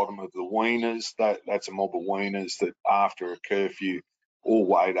photo at the bottom of the weaners, that's a mob of weaners that after a curfew all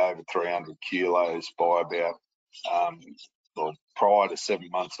weighed over 300 kilos by about prior to 7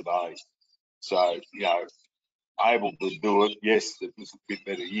 months of age. So, you know, able to do it, yes, it was a bit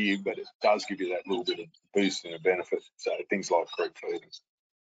better year, but it does give you that little bit of boost and a benefit. So things like creep feeding.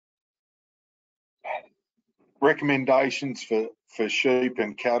 Recommendations for sheep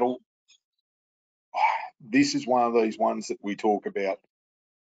and cattle. This is one of these ones that we talk about.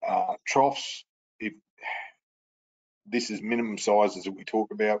 Troughs, if this is minimum sizes that we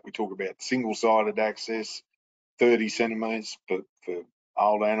talk about single-sided access, 30 centimetres for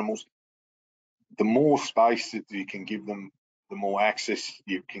old animals. The more space that you can give them, the more access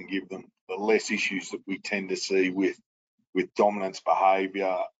you can give them, the less issues that we tend to see with dominance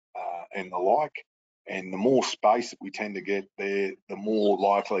behaviour and the like. And the more space that we tend to get there, the more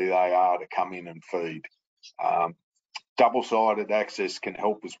likely they are to come in and feed. Double-sided access can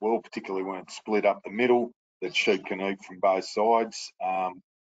help as well, particularly when it's split up the middle, that sheep can eat from both sides.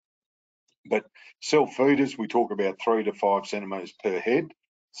 But self-feeders, we talk about 3 to 5 centimetres per head.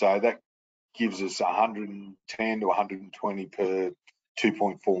 So that gives us 110 to 120 per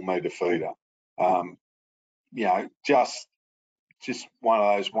 2.4 metre feeder. You know, just one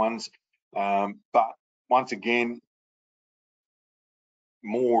of those ones. But once again,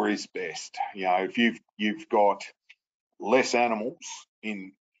 more is best. You know, if you've got less animals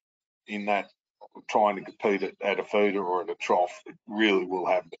in that trying to compete at a feeder or at a trough, it really will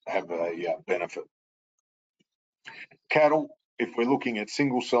have a benefit. Cattle, if we're looking at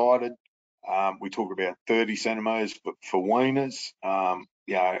single-sided, we talk about 30 centimetres for weaners,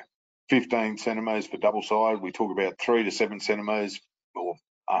 you know, 15 centimetres for double-sided. We talk about 3 to 7 centimetres or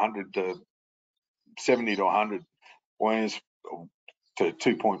 100 to 70 to 100 weaners to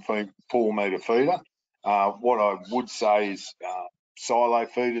 2.4 metre feeder. What I would say is silo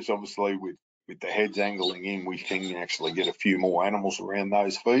feeders, obviously with the heads angling in, we can actually get a few more animals around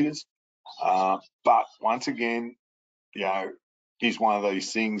those feeders. But once again, you know, is one of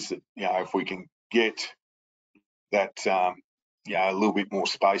these things that, you know, if we can get that, you know, a little bit more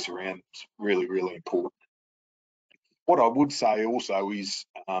space around, it's really, really important. What I would say also is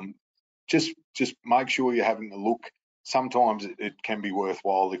just make sure you're having a look. Sometimes it can be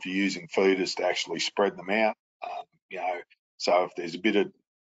worthwhile if you're using feeders to actually spread them out. You know, so if there's a bit of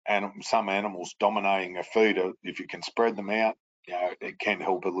some animals dominating a feeder, if you can spread them out, you know, it can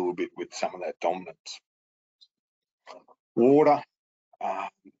help a little bit with some of that dominance. Water.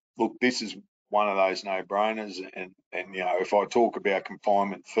 Look, this is one of those no-brainers, and you know, if I talk about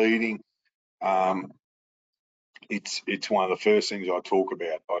confinement feeding, it's one of the first things I talk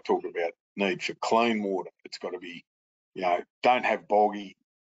about. I talk about need for clean water. It's got to be, you know, don't have boggy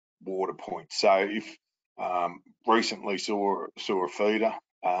water points. So if recently saw a feeder,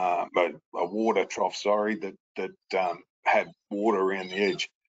 but a water trough, sorry, that had water around the edge.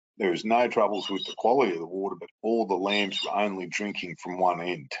 There was no troubles with the quality of the water, but all the lambs were only drinking from one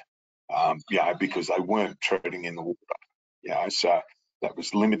end, you know, because they weren't treading in the water, you know, so that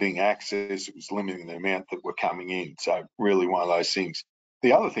was limiting access, it was limiting the amount that were coming in. So really one of those things.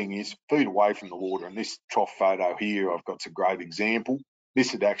 The other thing is feed away from the water, and this trough photo here, I've got a great example.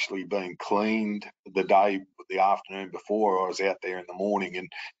 This had actually been cleaned the afternoon before. I was out there in the morning,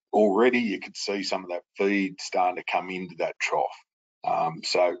 and already you could see some of that feed starting to come into that trough.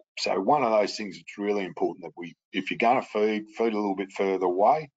 So one of those things that's really important that if you're going to feed a little bit further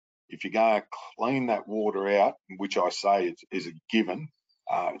away. If you're going to clean that water out, which I say is a given,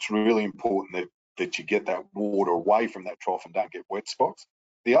 it's really important that you get that water away from that trough and don't get wet spots.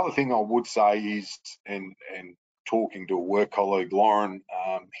 The other thing I would say is, and talking to a work colleague, Lauren,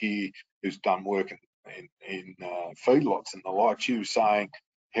 here, who's done work in feedlots and the like, she was saying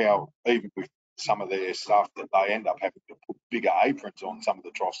how even with some of their stuff that they end up having to put bigger aprons on some of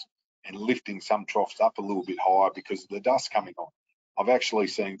the troughs and lifting some troughs up a little bit higher because of the dust coming on. I've actually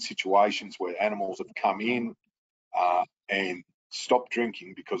seen situations where animals have come in and stopped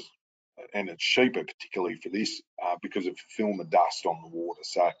drinking because, and it's cheaper particularly for this, because of film of dust on the water.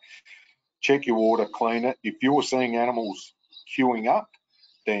 So check your water, clean it. If you're seeing animals queuing up,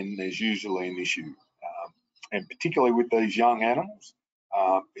 then there's usually an issue. And particularly with these young animals,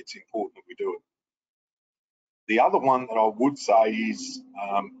 it's important that we do it. The other one that I would say is,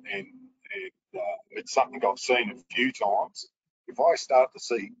 it's something I've seen a few times, if I start to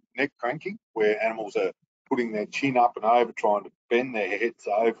see neck cranking, where animals are putting their chin up and over, trying to bend their heads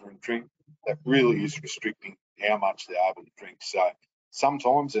over and drink, that really is restricting how much they're able to drink. So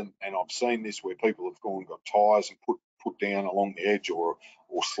sometimes, and I've seen this where people have gone and got tyres and put down along the edge or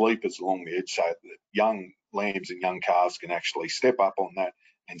sleepers along the edge so that young lambs and young calves can actually step up on that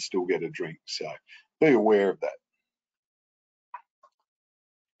and still get a drink. So be aware of that.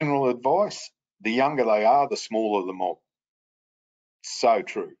 General advice, the younger they are, the smaller the mob. So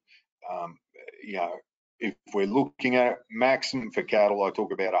true. You know, if we're looking at maximum for cattle, I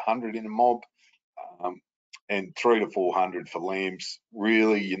talk about 100 in a mob, and 300 to 400 for lambs.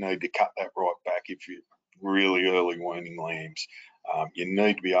 Really, you need to cut that right back if you're really early weaning lambs. You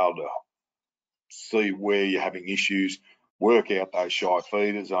need to be able to see where you're having issues, work out those shy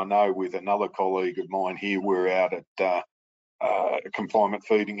feeders. I know with another colleague of mine here, we're out at a confinement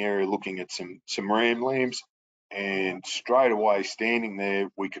feeding area looking at some ram lambs, and straight away standing there,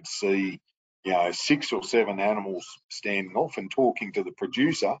 we could see, you know, 6 or 7 animals standing off, and talking to the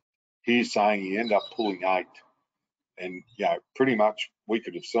producer, he's saying he ended up pulling 8. And, you know, pretty much we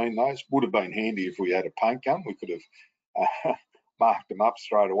could have seen those. Would have been handy if we had a paint gun. We could have marked them up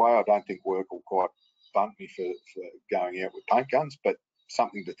straight away. I don't think work will quite bunt me for going out with paint guns, but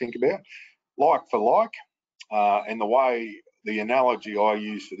something to think about. Like for like, and the analogy I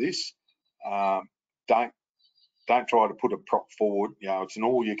use for this, don't try to put a prop forward. You know, it's an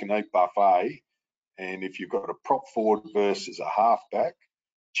all-you-can-eat buffet, and if you've got a prop forward versus a halfback,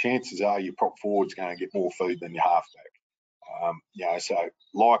 chances are your prop forward's going to get more feed than your halfback. You know, so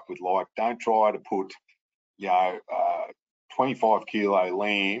like with like, don't try to put, you know, 25 kilo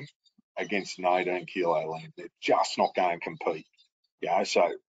lamb against an 18 kilo lamb. They're just not going to compete. You know, so,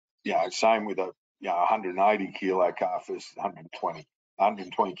 you know, same with a, you know, 180 kilo calf versus 120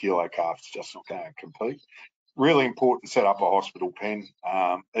 kilo calf is just not going to compete. Really important to set up a hospital pen.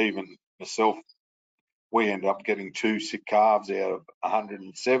 Even myself, we ended up getting 2 sick calves out of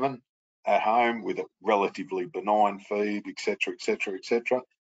 107 at home with a relatively benign feed, etc., etc., etc.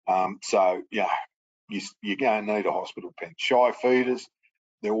 So, yeah, you're going to need a hospital pen. Shy feeders,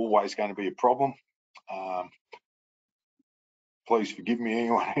 they're always going to be a problem. Please forgive me,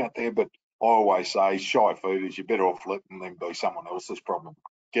 anyone out there, but I always say shy feeders, you're better off letting them be someone else's problem.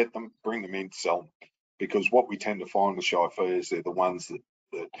 Get them, bring them in, sell them. Because what we tend to find with shy feeders, they're the ones that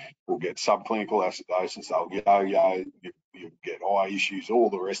will get subclinical acidosis, they'll yo-yo, you get eye issues, all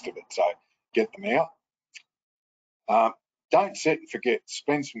the rest of it. So get them out. Don't set and forget,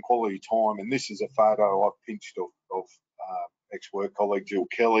 spend some quality time. And this is a photo I've pinched of ex-work colleague Jill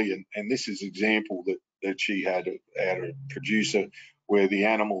Kelly, and this is an example that she had out of a producer where the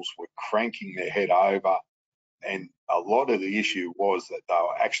animals were cranking their head over, and a lot of the issue was that they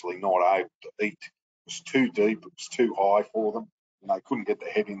were actually not able to eat. It was too deep, it was too high for them, and they couldn't get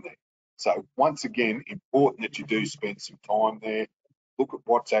their head in there. So once again, important that you do spend some time there. Look at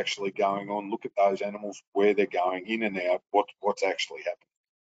what's actually going on. Look at those animals, where they're going in and out, what's actually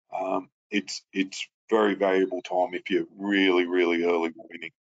happening. It's very valuable time if you're really, really early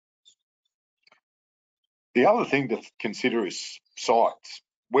weaning. The other thing to consider is sites,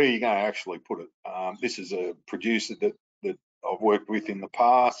 where you're going to actually put it. This is a producer that I've worked with in the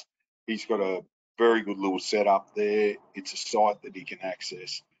past. He's got a very good little setup there. It's a site that he can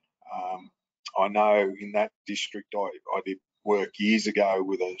access. I know in that district I did work years ago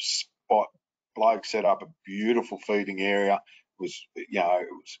with a spot bloke set up a beautiful feeding area. It was, you know, it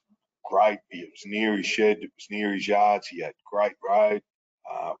was great. It was near his shed, it was near his yards. He had great road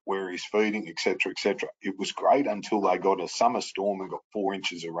where he's feeding, etc., etc. It was great until they got a summer storm and got 4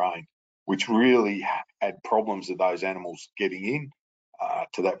 inches of rain, which really had problems of those animals getting in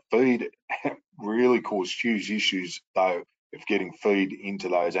to that feed. It really caused huge issues though of getting feed into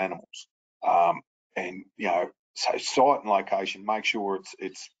those animals. And, you know, so site and location, make sure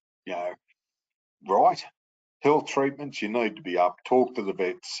it's you know, right. Health treatments, you need to be up. Talk to the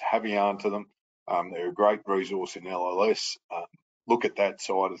vets, have a yarn to them. They're a great resource in LLS. Look at that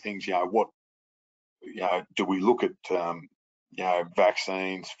side of things. You know, do we look at you know,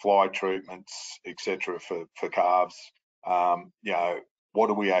 vaccines, fly treatments, etc. for calves? You know, what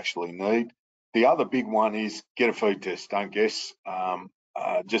do we actually need? The other big one is get a feed test. Don't guess.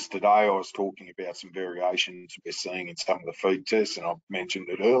 Just today I was talking about some variations we're seeing in some of the feed tests, and I've mentioned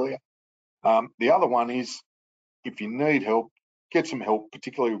it earlier. The other one is, if you need help, get some help,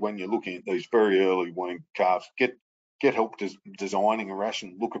 particularly when you're looking at these very early weaned calves. Get help designing a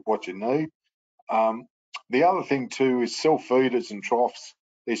ration. Look at what you need. The other thing too is self-feeders and troughs.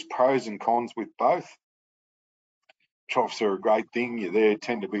 There's pros and cons with both. Troughs are a great thing. You're there,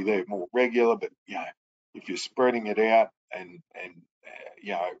 tend to be there more regular, but you know, if you're spreading it out and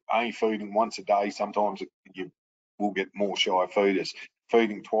you know, only feeding once a day, sometimes you will get more shy feeders.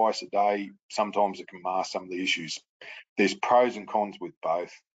 Feeding twice a day, sometimes it can mask some of the issues. There's pros and cons with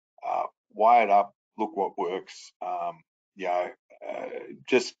both. Weigh it up, look what works. You know,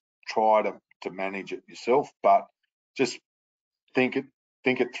 just try to manage it yourself, but just think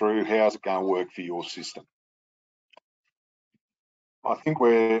it through. How's it going to work for your system? I think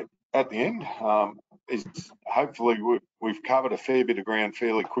we're at the end. Is hopefully we've covered a fair bit of ground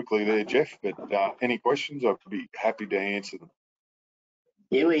fairly quickly there, Jeff, but any questions, I'd be happy to answer them.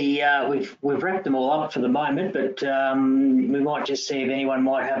 Yeah, we've wrapped them all up for the moment, but we might just see if anyone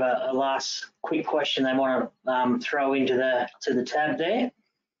might have a last quick question they want to throw into the tab there.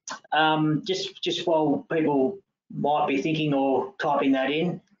 Just while people might be thinking or typing that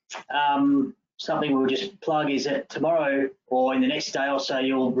in, something we'll just plug is that tomorrow or in the next day or so,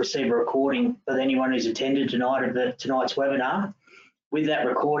 you'll receive a recording for anyone who's attended tonight's webinar. With that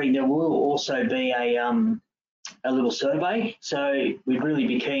recording, there will also be a little survey. So we'd really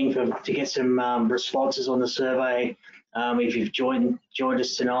be keen to get some responses on the survey. If you've joined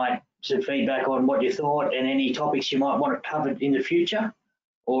us tonight, some feedback on what you thought and any topics you might want to cover in the future,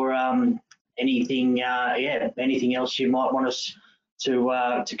 or anything else you might want us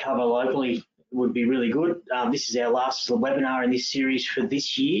to cover locally would be really good. This is our last webinar in this series for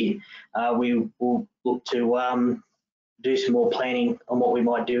this year. We will look to do some more planning on what we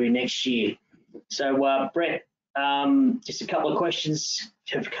might do next year. So Brett, just a couple of questions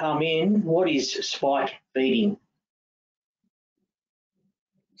have come in. What is spike feeding?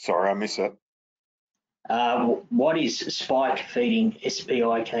 Sorry, I missed that. What is spike feeding?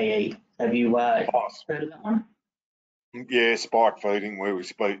 SPIKE. Have you heard of that one? Yeah, spike feeding, where we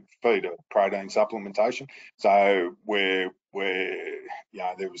feed a protein supplementation. So where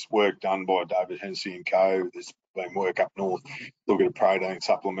there was work done by David Hennessy and co. There's been work up north, look at a protein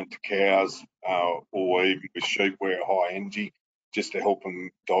supplement to cows, or even with sheep where high energy, just to help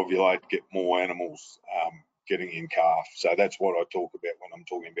them ovulate, get more animals getting in calf. So that's what I talk about when I'm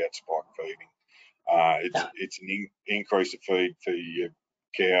talking about spike feeding. It's an increase of feed for your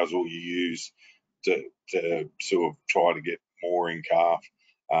cows or you use to sort of try to get more in calf.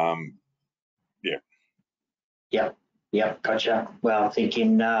 Yep, gotcha. Well, I think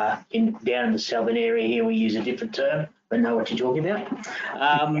in down in the southern area here we use a different term, but know what you're talking about.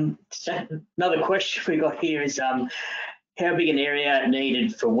 So another question we got here is how big an area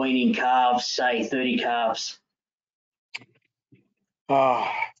needed for weaning calves, say 30 calves?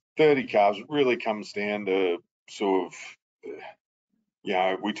 30 calves really comes down to sort of,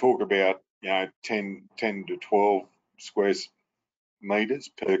 we talk about 10 to 12 square meters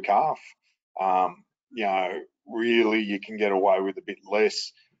per calf. Really you can get away with a bit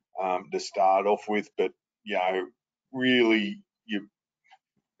less to start off with, but really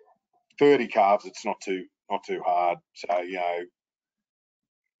 30 calves, it's not too hard. So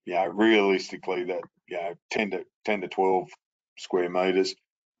realistically that 10 to 12 square meters.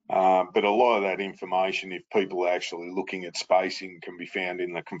 But a lot of that information, if people are actually looking at spacing, can be found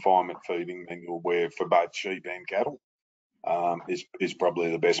in the confinement feeding manual, where for both sheep and cattle is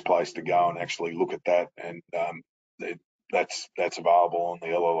probably the best place to go and actually look at that. And that's available on the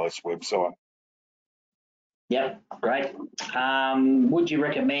LLS website. Yep, great. Would you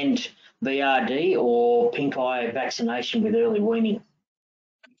recommend VRD or pink eye vaccination with early weaning?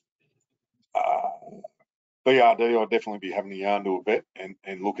 VRD, I'd definitely be having to yarn to a vet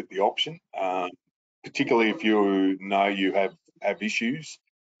and look at the option, particularly if you know you have issues.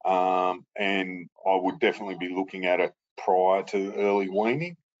 And I would definitely be looking at it prior to early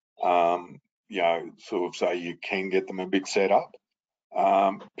weaning, sort of so you can get them a bit set up.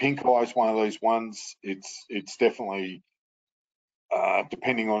 Pink eye is one of these ones. It's definitely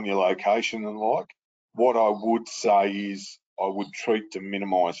depending on your location and like. What I would say is I would treat to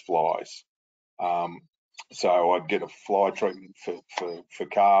minimise flies. So I'd get a fly treatment for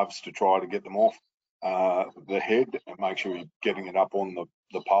calves to try to get them off the head and make sure you're getting it up on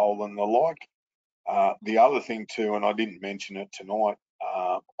the pole and the like. The other thing too, and I didn't mention it tonight,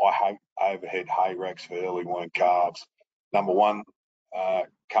 I hate overhead hay racks for early wean calves. Number one,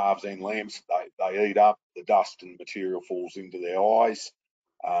 calves and lambs, they eat up, the dust and material falls into their eyes,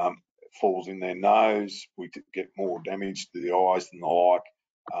 falls in their nose. We get more damage to the eyes than the like.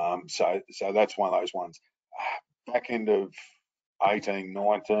 So that's one of those ones. Back end of 18,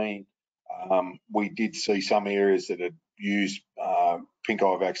 19, we did see some areas that had used pink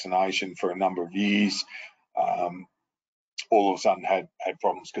eye vaccination for a number of years. All of a sudden had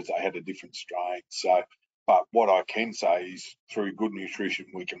problems because they had a different strain. So, but what I can say is through good nutrition,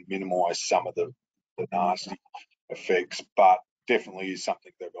 we can minimise some of the nasty effects, but definitely is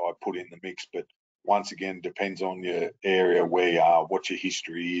something that I put in the mix. But once again, depends on your area, where you are, what your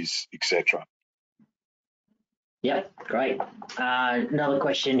history is, etc. Yep, great. Another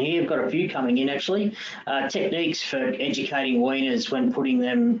question here. I've got a few coming in actually. Techniques for educating weaners when putting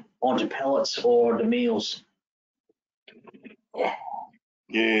them onto pellets or the meals.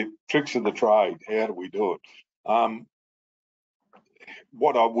 Yeah, tricks of the trade. How do we do it?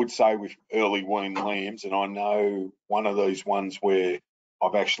 what I would say with early weaned lambs, and I know one of these ones where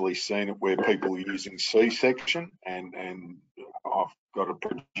I've actually seen it where people are using C-section, and I've got a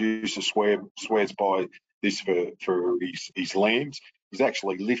producer swears by this for his lambs. He's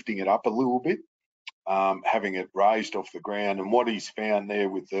actually lifting it up a little bit, having it raised off the ground. And what he's found there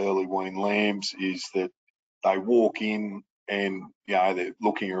with the early weaned lambs is that they walk in and, you know, they're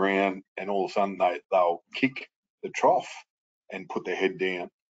looking around, and all of a sudden they'll kick the trough and put their head down.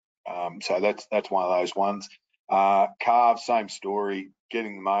 So that's one of those ones. Calves, same story,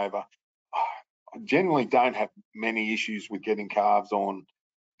 getting them over. I generally don't have many issues with getting calves on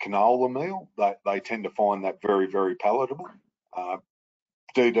canola meal. They tend to find that very, very palatable.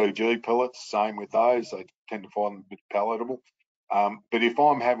 DDG pellets, same with those. They tend to find them a bit palatable. But if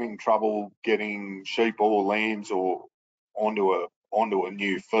I'm having trouble getting sheep or lambs or onto a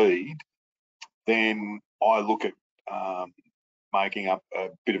new feed, then I look at making up a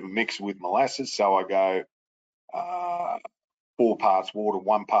bit of a mix with molasses. So I go 4 parts water,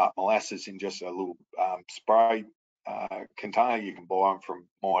 1 part molasses in just a little spray container. You can buy them from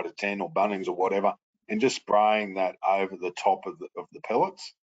Mitre 10 or Bunnings or whatever, and just spraying that over the top of the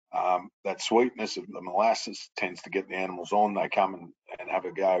pellets. That sweetness of the molasses tends to get the animals on. They come and have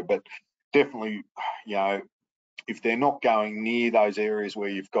a go. But definitely, you know, if they're not going near those areas where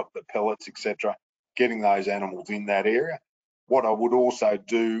you've got the pellets, etc., getting those animals in that area. What I would also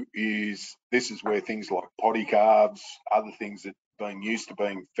do is, this is where things like potty calves, other things that have been used to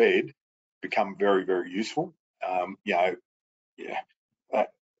being fed, become very, very useful. You know, yeah,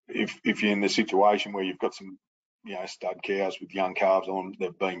 if you're in the situation where you've got some, you know, stud cows with young calves on,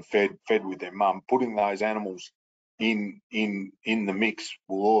 they're being fed with their mum, putting those animals in the mix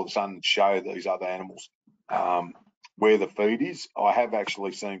will all of a sudden show these other animals where the feed is. I have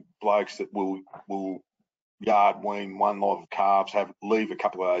actually seen blokes that will yard wean one lot of calves, leave a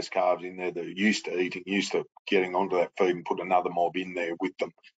couple of those calves in there that are used to eating, used to getting onto that feed, and put another mob in there with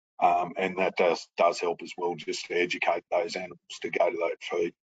them. And that does help as well, just to educate those animals to go to that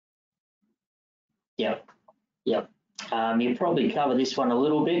feed. Yep. You probably covered this one a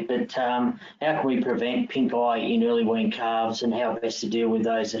little bit, but how can we prevent pink eye in early weaned calves, and how best to deal with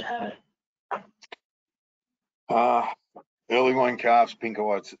those that have it? Early weaned calves, pink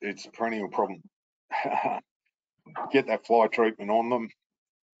eye, it's a perennial problem. Get that fly treatment on them,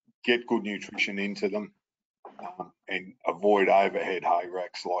 get good nutrition into them, and avoid overhead hay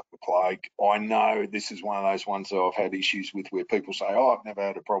racks like the plague. I know this is one of those ones that I've had issues with, where people say, oh, I've never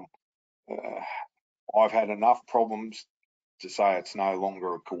had a problem. I've had enough problems to say it's no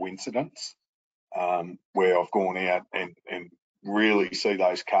longer a coincidence, where I've gone out and really see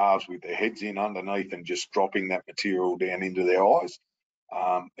those calves with their heads in underneath and just dropping that material down into their eyes.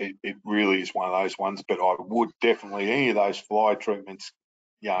 It really is one of those ones, but I would definitely, any of those fly treatments,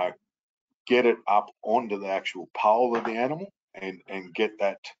 you know, get it up onto the actual pole of the animal and get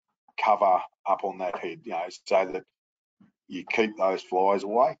that cover up on that head, you know, so that you keep those flies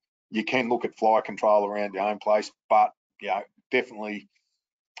away. You can look at fly control around your own place, but, you know, definitely,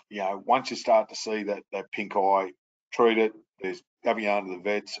 you know, once you start to see that pink eye, treat it. There's having under the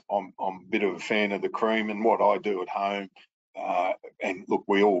vets. I'm a bit of a fan of the cream, and what I do at home, and look,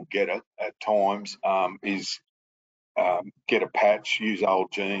 we all get it at times, is get a patch, use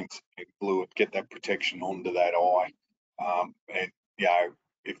old jeans and glue it, get that protection onto that eye. And, you know,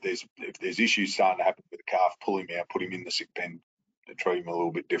 if there's issues starting to happen with the calf, pull him out, put him in the sick pen to treat him a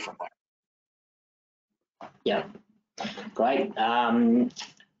little bit differently. Yeah, great.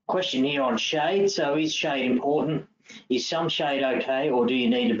 Question here on shade. So is shade important? Is some shade okay, or do you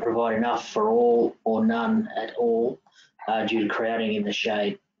need to provide enough for all or none at all due to crowding in the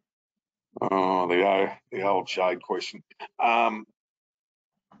shade? Oh, the old shade question. Yeah,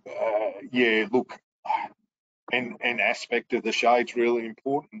 look, an aspect of the shade's really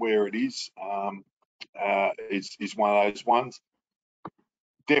important. Where it is one of those ones.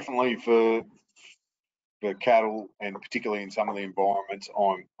 Definitely for cattle, and particularly in some of the environments,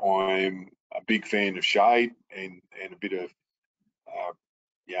 I'm a big fan of shade and a bit of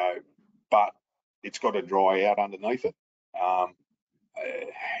you know, but it's got to dry out underneath it.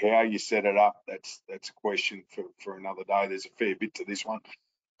 How you set it up, that's a question for another day. There's a fair bit to this one,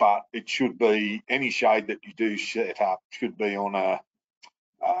 but it should be, any shade that you do set up should be on a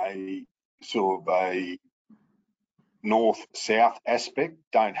sort of a north-south aspect.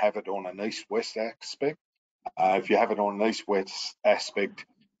 Don't have it on an east-west aspect. If you have it on an east-west aspect,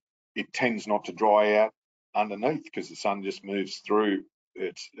 it tends not to dry out underneath because the sun just moves through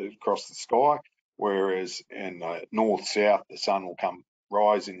it across the sky. Whereas in north-south, the sun will come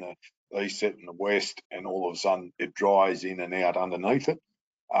rise in the east, set in the west, and all of a sudden it dries in and out underneath it.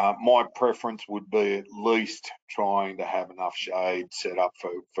 My preference would be at least trying to have enough shade set up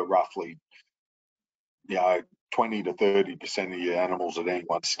for roughly, 20 to 30% of your animals at any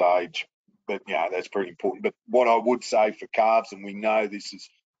one stage. But that's pretty important. But what I would say for calves, and we know this is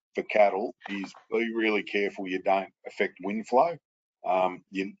for cattle, is be really careful you don't affect wind flow.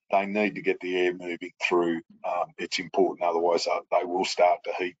 They need to get the air moving through. It's important, otherwise they will start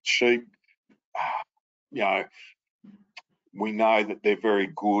to heat. Sheep, we know that they're very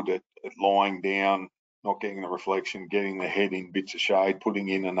good at lying down, not getting the reflection, getting their head in bits of shade, putting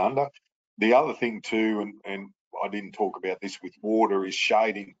in and under. The other thing too, and I didn't talk about this with water, is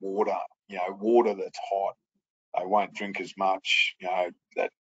shading water. Water that's hot, they won't drink as much.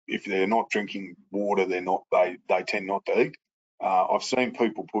 That if they're not drinking water, they tend not to eat. I've seen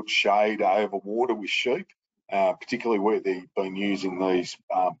people put shade over water with sheep, particularly where they've been using these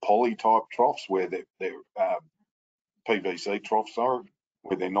poly type troughs, where they're PVC troughs,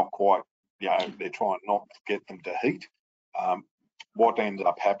 where they're not quite, they're trying not to get them to heat. What ends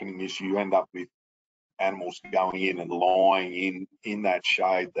up happening is you end up with animals going in and lying in that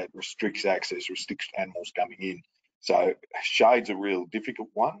shade that restricts access, restricts animals coming in. So shade's a real difficult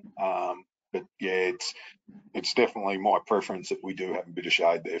one, but it's definitely my preference that we do have a bit of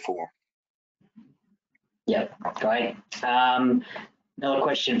shade there for. Yep, great. Another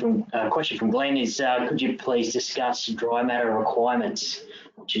question from Glenn is, could you please discuss dry matter requirements,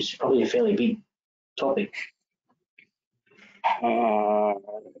 which is probably a fairly big topic.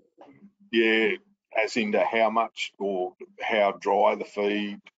 As into how much or how dry the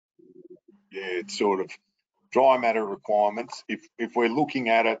feed. It's sort of dry matter requirements. If we're looking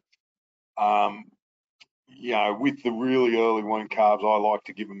at it, with the really early wean calves, I like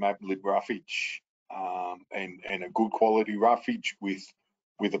to give them lid roughage, and a good quality roughage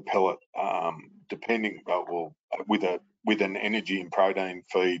with a pellet, with an energy and protein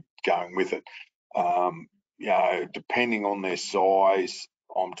feed going with it. Depending on their size,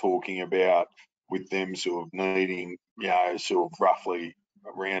 I'm talking about with them sort of needing, sort of roughly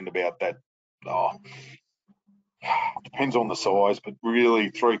around about that. Depends on the size, but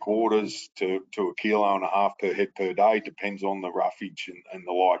really 3/4 to 1.5 kilos per head per day, depends on the roughage and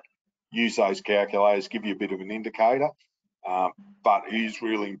the like. Use those calculators, give you a bit of an indicator, but it is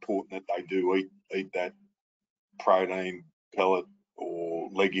really important that they do eat that protein pellet or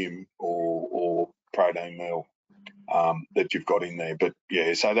legume or protein meal that you've got in there. But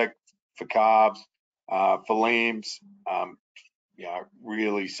so that for calves, for lambs,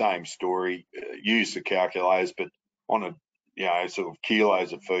 really same story. Use the calculators, but on a sort of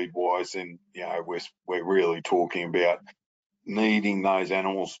kilos of feed wise, then we're really talking about needing those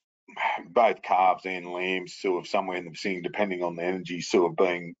animals, both calves and lambs, sort of somewhere in the vicinity, depending on the energy, sort of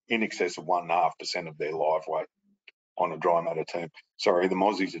being in excess of 1.5% of their live weight on a dry matter term. Sorry, the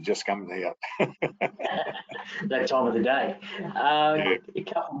mozzies are just coming out. That time of the day. A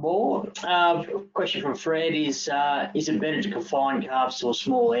couple more. Question from Fred is it better to confine calves to a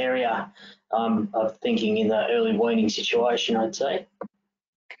small area? Of thinking in the early weaning situation, I'd say.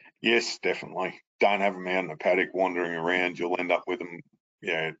 Yes, definitely. Don't have them out in the paddock wandering around. You'll end up with them.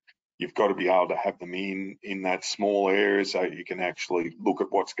 You've got to be able to have them in that small area so you can actually look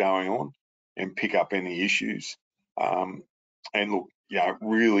at what's going on and pick up any issues. And look, it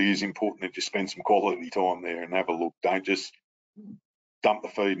really is important that you spend some quality time there and have a look. Don't just dump the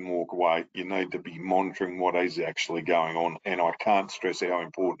feed and walk away. You need to be monitoring what is actually going on. And I can't stress how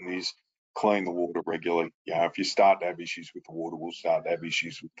important it is. Clean the water regularly. If you start to have issues with the water, we'll start to have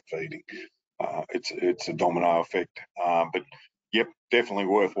issues with the feeding. It's a domino effect. But yep, definitely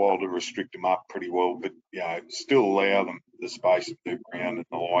worthwhile to restrict them up pretty well. But still allow them the space to move around and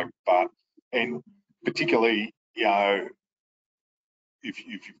the like. And particularly, if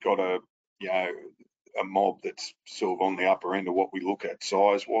you've got a mob that's sort of on the upper end of what we look at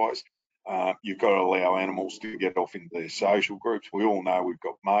size-wise, you've got to allow animals to get off into their social groups. We all know we've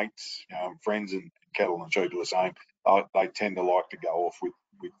got mates, friends, and cattle and sheep are the same. They tend to like to go off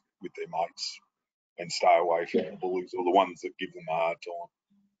with their mates and stay away from the bullies or the ones that give them a hard time.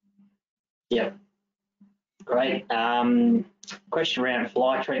 Yep. Great. Question around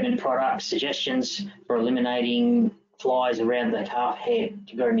fly treatment products, suggestions for eliminating flies around the calf head.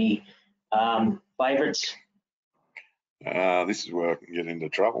 Do you got any favourites? This is where I can get into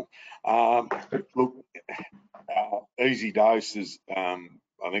trouble. Look, easy doses. I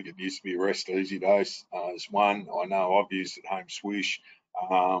think it used to be Rest Easy Dose. There's one I know I've used at home, Swish,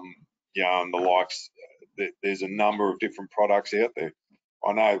 and the likes. There's a number of different products out there.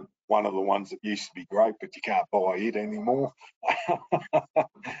 I know one of the ones that used to be great, but you can't buy it anymore.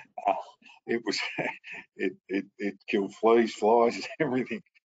 It was, it killed fleas, flies, everything.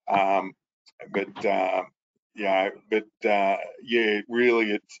 Yeah,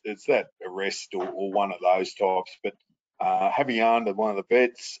 really, it's that arrest or one of those types. But have a yarn to one of the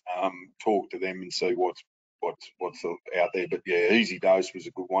vets, talk to them and see what's out there. But yeah, Easy Dose was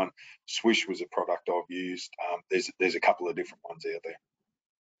a good one. Swish was a product I've used. There's a couple of different ones out there.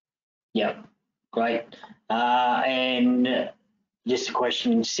 Yeah, great. And just a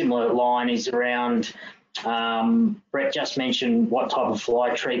question, similar line is around, Brett just mentioned what type of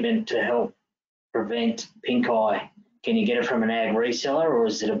fly treatment to help prevent pink eye. Can you get it from an ag reseller or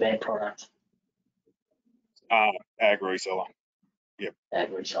is it a vet product? Ag reseller. Yep.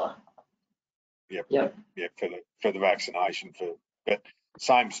 Ag reseller. Yep. Yep. Yeah, for the vaccination. But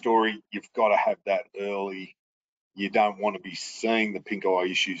same story. You've got to have that early. You don't want to be seeing the pink eye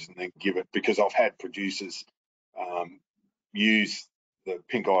issues and then give it, because I've had producers use the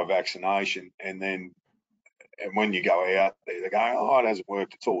pink eye vaccination and when you go out there, they're going, oh, it hasn't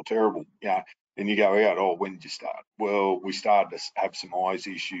worked, it's all terrible. Yeah. And you go out, oh, when did you start? Well, we started to have some eyes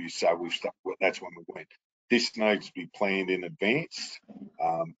issues, so that's when we went. This needs to be planned in advance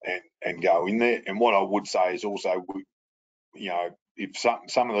and go in there. And what I would say is also, if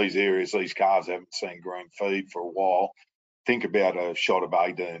some of these areas, these calves haven't seen green feed for a while, think about a shot of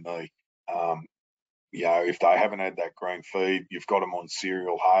ADME. If they haven't had that green feed, you've got them on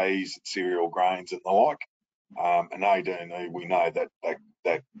cereal hays, cereal grains and the like. And ADME, we know that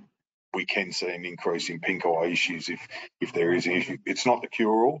we can see an increase in pink eye issues if there is an issue. It's not the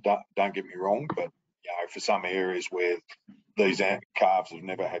cure-all, don't get me wrong, but for some areas where these calves have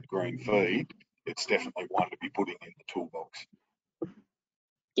never had green feed, it's definitely one to be putting in the toolbox.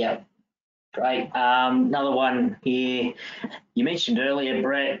 Yeah, great. Another one here. You mentioned earlier,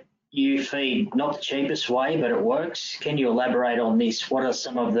 Brett, you feed not the cheapest way, but it works. Can you elaborate on this? What are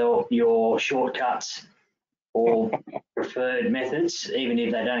some of your shortcuts or preferred methods, even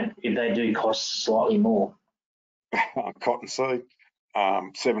if they do cost slightly more? Cottonseed,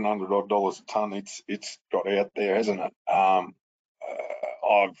 $700 odd a tonne. It's got out there, hasn't it? I've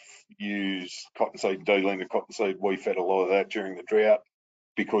used cottonseed, de-lined cottonseed. We fed a lot of that during the drought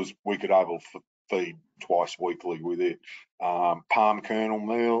because we could feed twice weekly with it. Palm kernel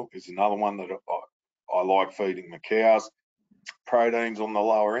meal is another one that I like feeding the cows. Proteins on the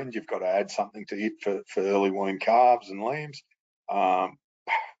lower end, you've got to add something to it for early wean calves and lambs.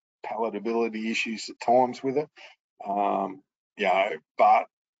 Palatability issues at times with it. But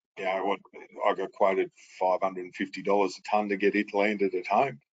I got quoted $550 a tonne to get it landed at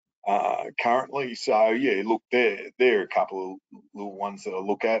home currently. So yeah, look, there are a couple of little ones that I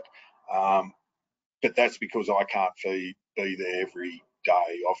look at, but that's because I can't be there every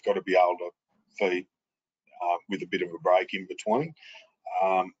day. I've got to be able to feed with a bit of a break in between,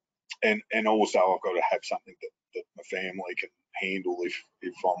 and also I've got to have something that my family can handle if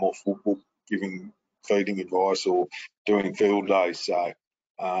I'm off football giving feeding advice or doing field days. So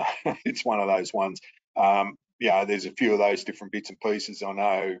it's one of those ones. There's a few of those different bits and pieces. I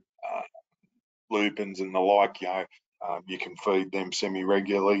know lupins and the like, you can feed them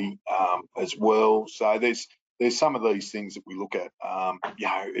semi-regularly as well. So there's some of these things that we look at.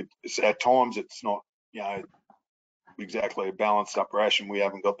 At times it's not, exactly a balanced up ration. We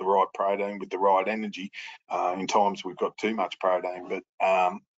haven't got the right protein with the right energy. In times we've got too much protein, but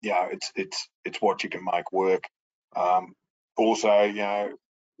it's what you can make work. Also,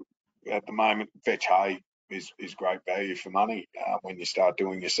 at the moment, fetch hay is great value for money when you start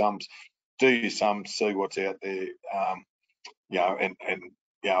doing your sums. Do your sums, see what's out there.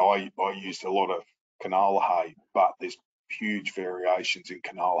 I used a lot of canola hay, but there's huge variations in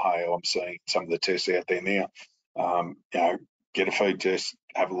canola hay. I'm seeing some of the tests out there now. Get a feed test,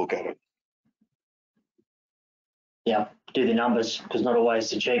 have a look at it. Yeah, do the numbers, because not always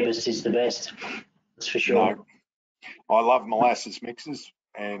the cheapest is the best. That's for sure. No, I love molasses mixes,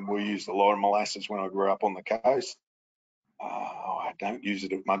 and we used a lot of molasses when I grew up on the coast. I don't use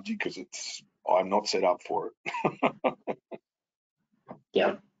it at Mudgee because I'm not set up for it.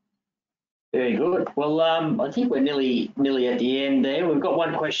 Yeah. Very good. Well, I think we're nearly at the end there. We've got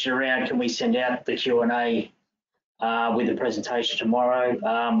one question around, can we send out the Q&A with the presentation tomorrow?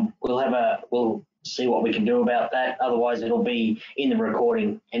 We'll see what we can do about that. Otherwise, it'll be in the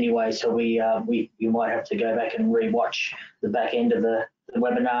recording anyway. So you might have to go back and re-watch the back end of the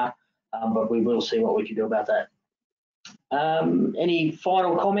webinar, but we will see what we can do about that. Any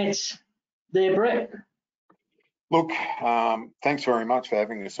final comments there, Brett? Look, thanks very much for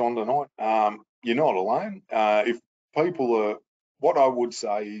having us on tonight. You're not alone. If people are what I would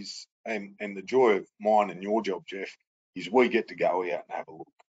say is, and the joy of mine and your job, Jeff, is we get to go out and have a look.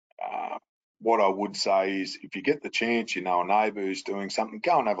 What I would say is, if you get the chance, you know a neighbour who's doing something,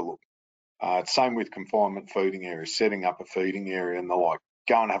 go and have a look. Same with confinement feeding areas, setting up a feeding area and the like.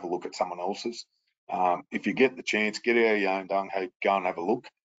 Go and have a look at someone else's. If you get the chance, get out of your own dung heap, go and have a look,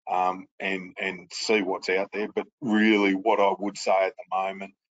 and see what's out there. But really, what I would say at the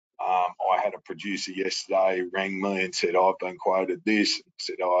moment, I had a producer yesterday rang me and said, I've been quoted this.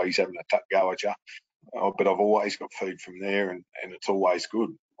 Said, oh, he's having a go at you. Oh, but I've always got feed from there, and it's always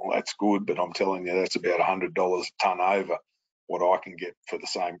good. Well, that's good, but I'm telling you, that's about $100 a tonne over what I can get for the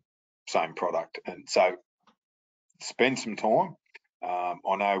same product. And so spend some time.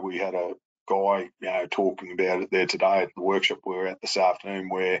 I know we had a guy, talking about it there today at the workshop we were at this afternoon,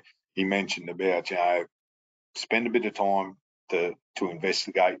 where he mentioned about, spend a bit of time to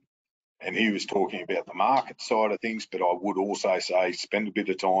investigate. And he was talking about the market side of things, but I would also say spend a bit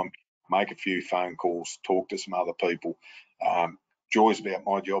of time, make a few phone calls, talk to some other people. Joy's about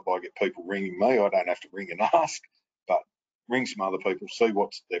my job. I get people ringing me. I don't have to ring and ask, but ring some other people, see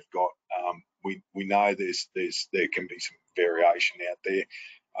what they've got. We know there can be some variation out there,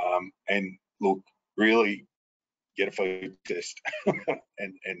 and look, really get a food test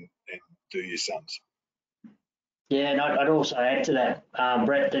and do your sums. Yeah, and I'd also add to that,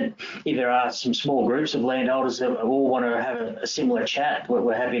 Brett, that if there are some small groups of landholders that all want to have a similar chat,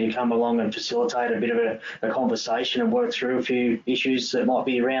 we're happy to come along and facilitate a bit of a conversation and work through a few issues that might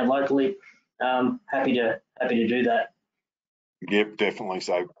be around locally. Happy to do that. Yep, definitely.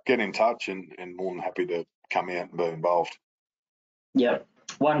 So get in touch and more than happy to come out and be involved. Yep.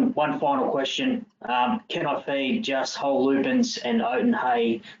 One final question. Can I feed just whole lupins and oaten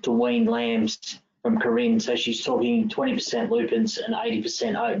hay to wean lambs? From Corinne, so she's talking 20% lupins and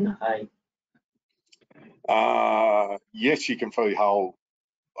 80% oaten hay. Yes, you can feed whole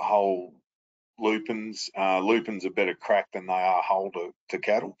lupins. Lupins are better crack than they are whole to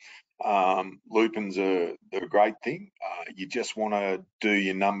cattle. Lupins are a great thing. You just want to do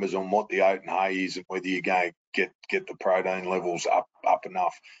your numbers on what the oaten hay is and whether you're going to get the protein levels up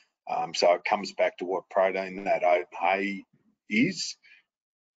enough. So it comes back to what protein that oaten hay is.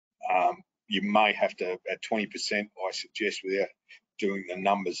 You may have to, at 20%, I suggest, without doing the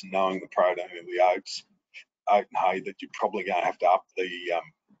numbers and knowing the protein of the oaten hay, that you're probably going to have to up the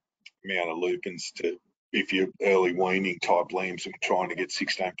amount of lupins to, if you're early weaning type lambs and trying to get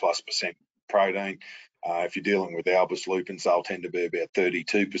 16+% protein. If you're dealing with Albus lupins, they'll tend to be about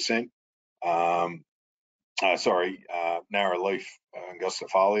 32%. Narrow leaf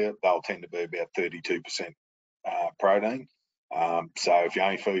angustifolia, they'll tend to be about 32% protein. So if you're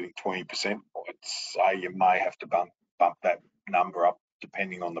only feeding 20%, I'd say you may have to bump that number up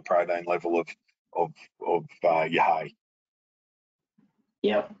depending on the protein level of your hay.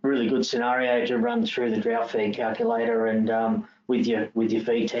 Yeah, really good scenario to run through the drought feed calculator and with your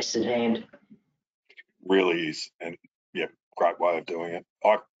feed test at hand. Really is, and yeah, great way of doing it.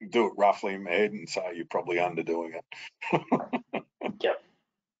 I do it roughly in my head and say you're probably underdoing it.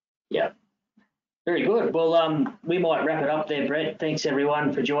 Yep. Very good. Well, we might wrap it up there, Brett. Thanks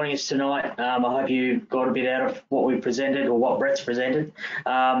everyone for joining us tonight. I hope you got a bit out of what we presented or what Brett's presented.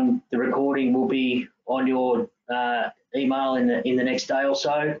 The recording will be on your email in the next day or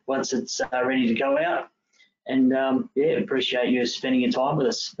so once it's ready to go out. And appreciate you spending your time with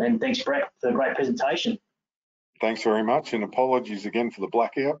us. And thanks, Brett, for the great presentation. Thanks very much, and apologies again for the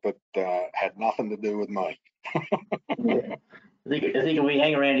blackout, but had nothing to do with me. Yeah. I think if we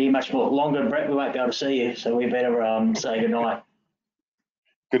hang around here much more longer, Brett, we won't be able to see you, so we better say good night.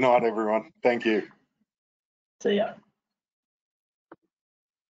 Good night, everyone. Thank you. See ya.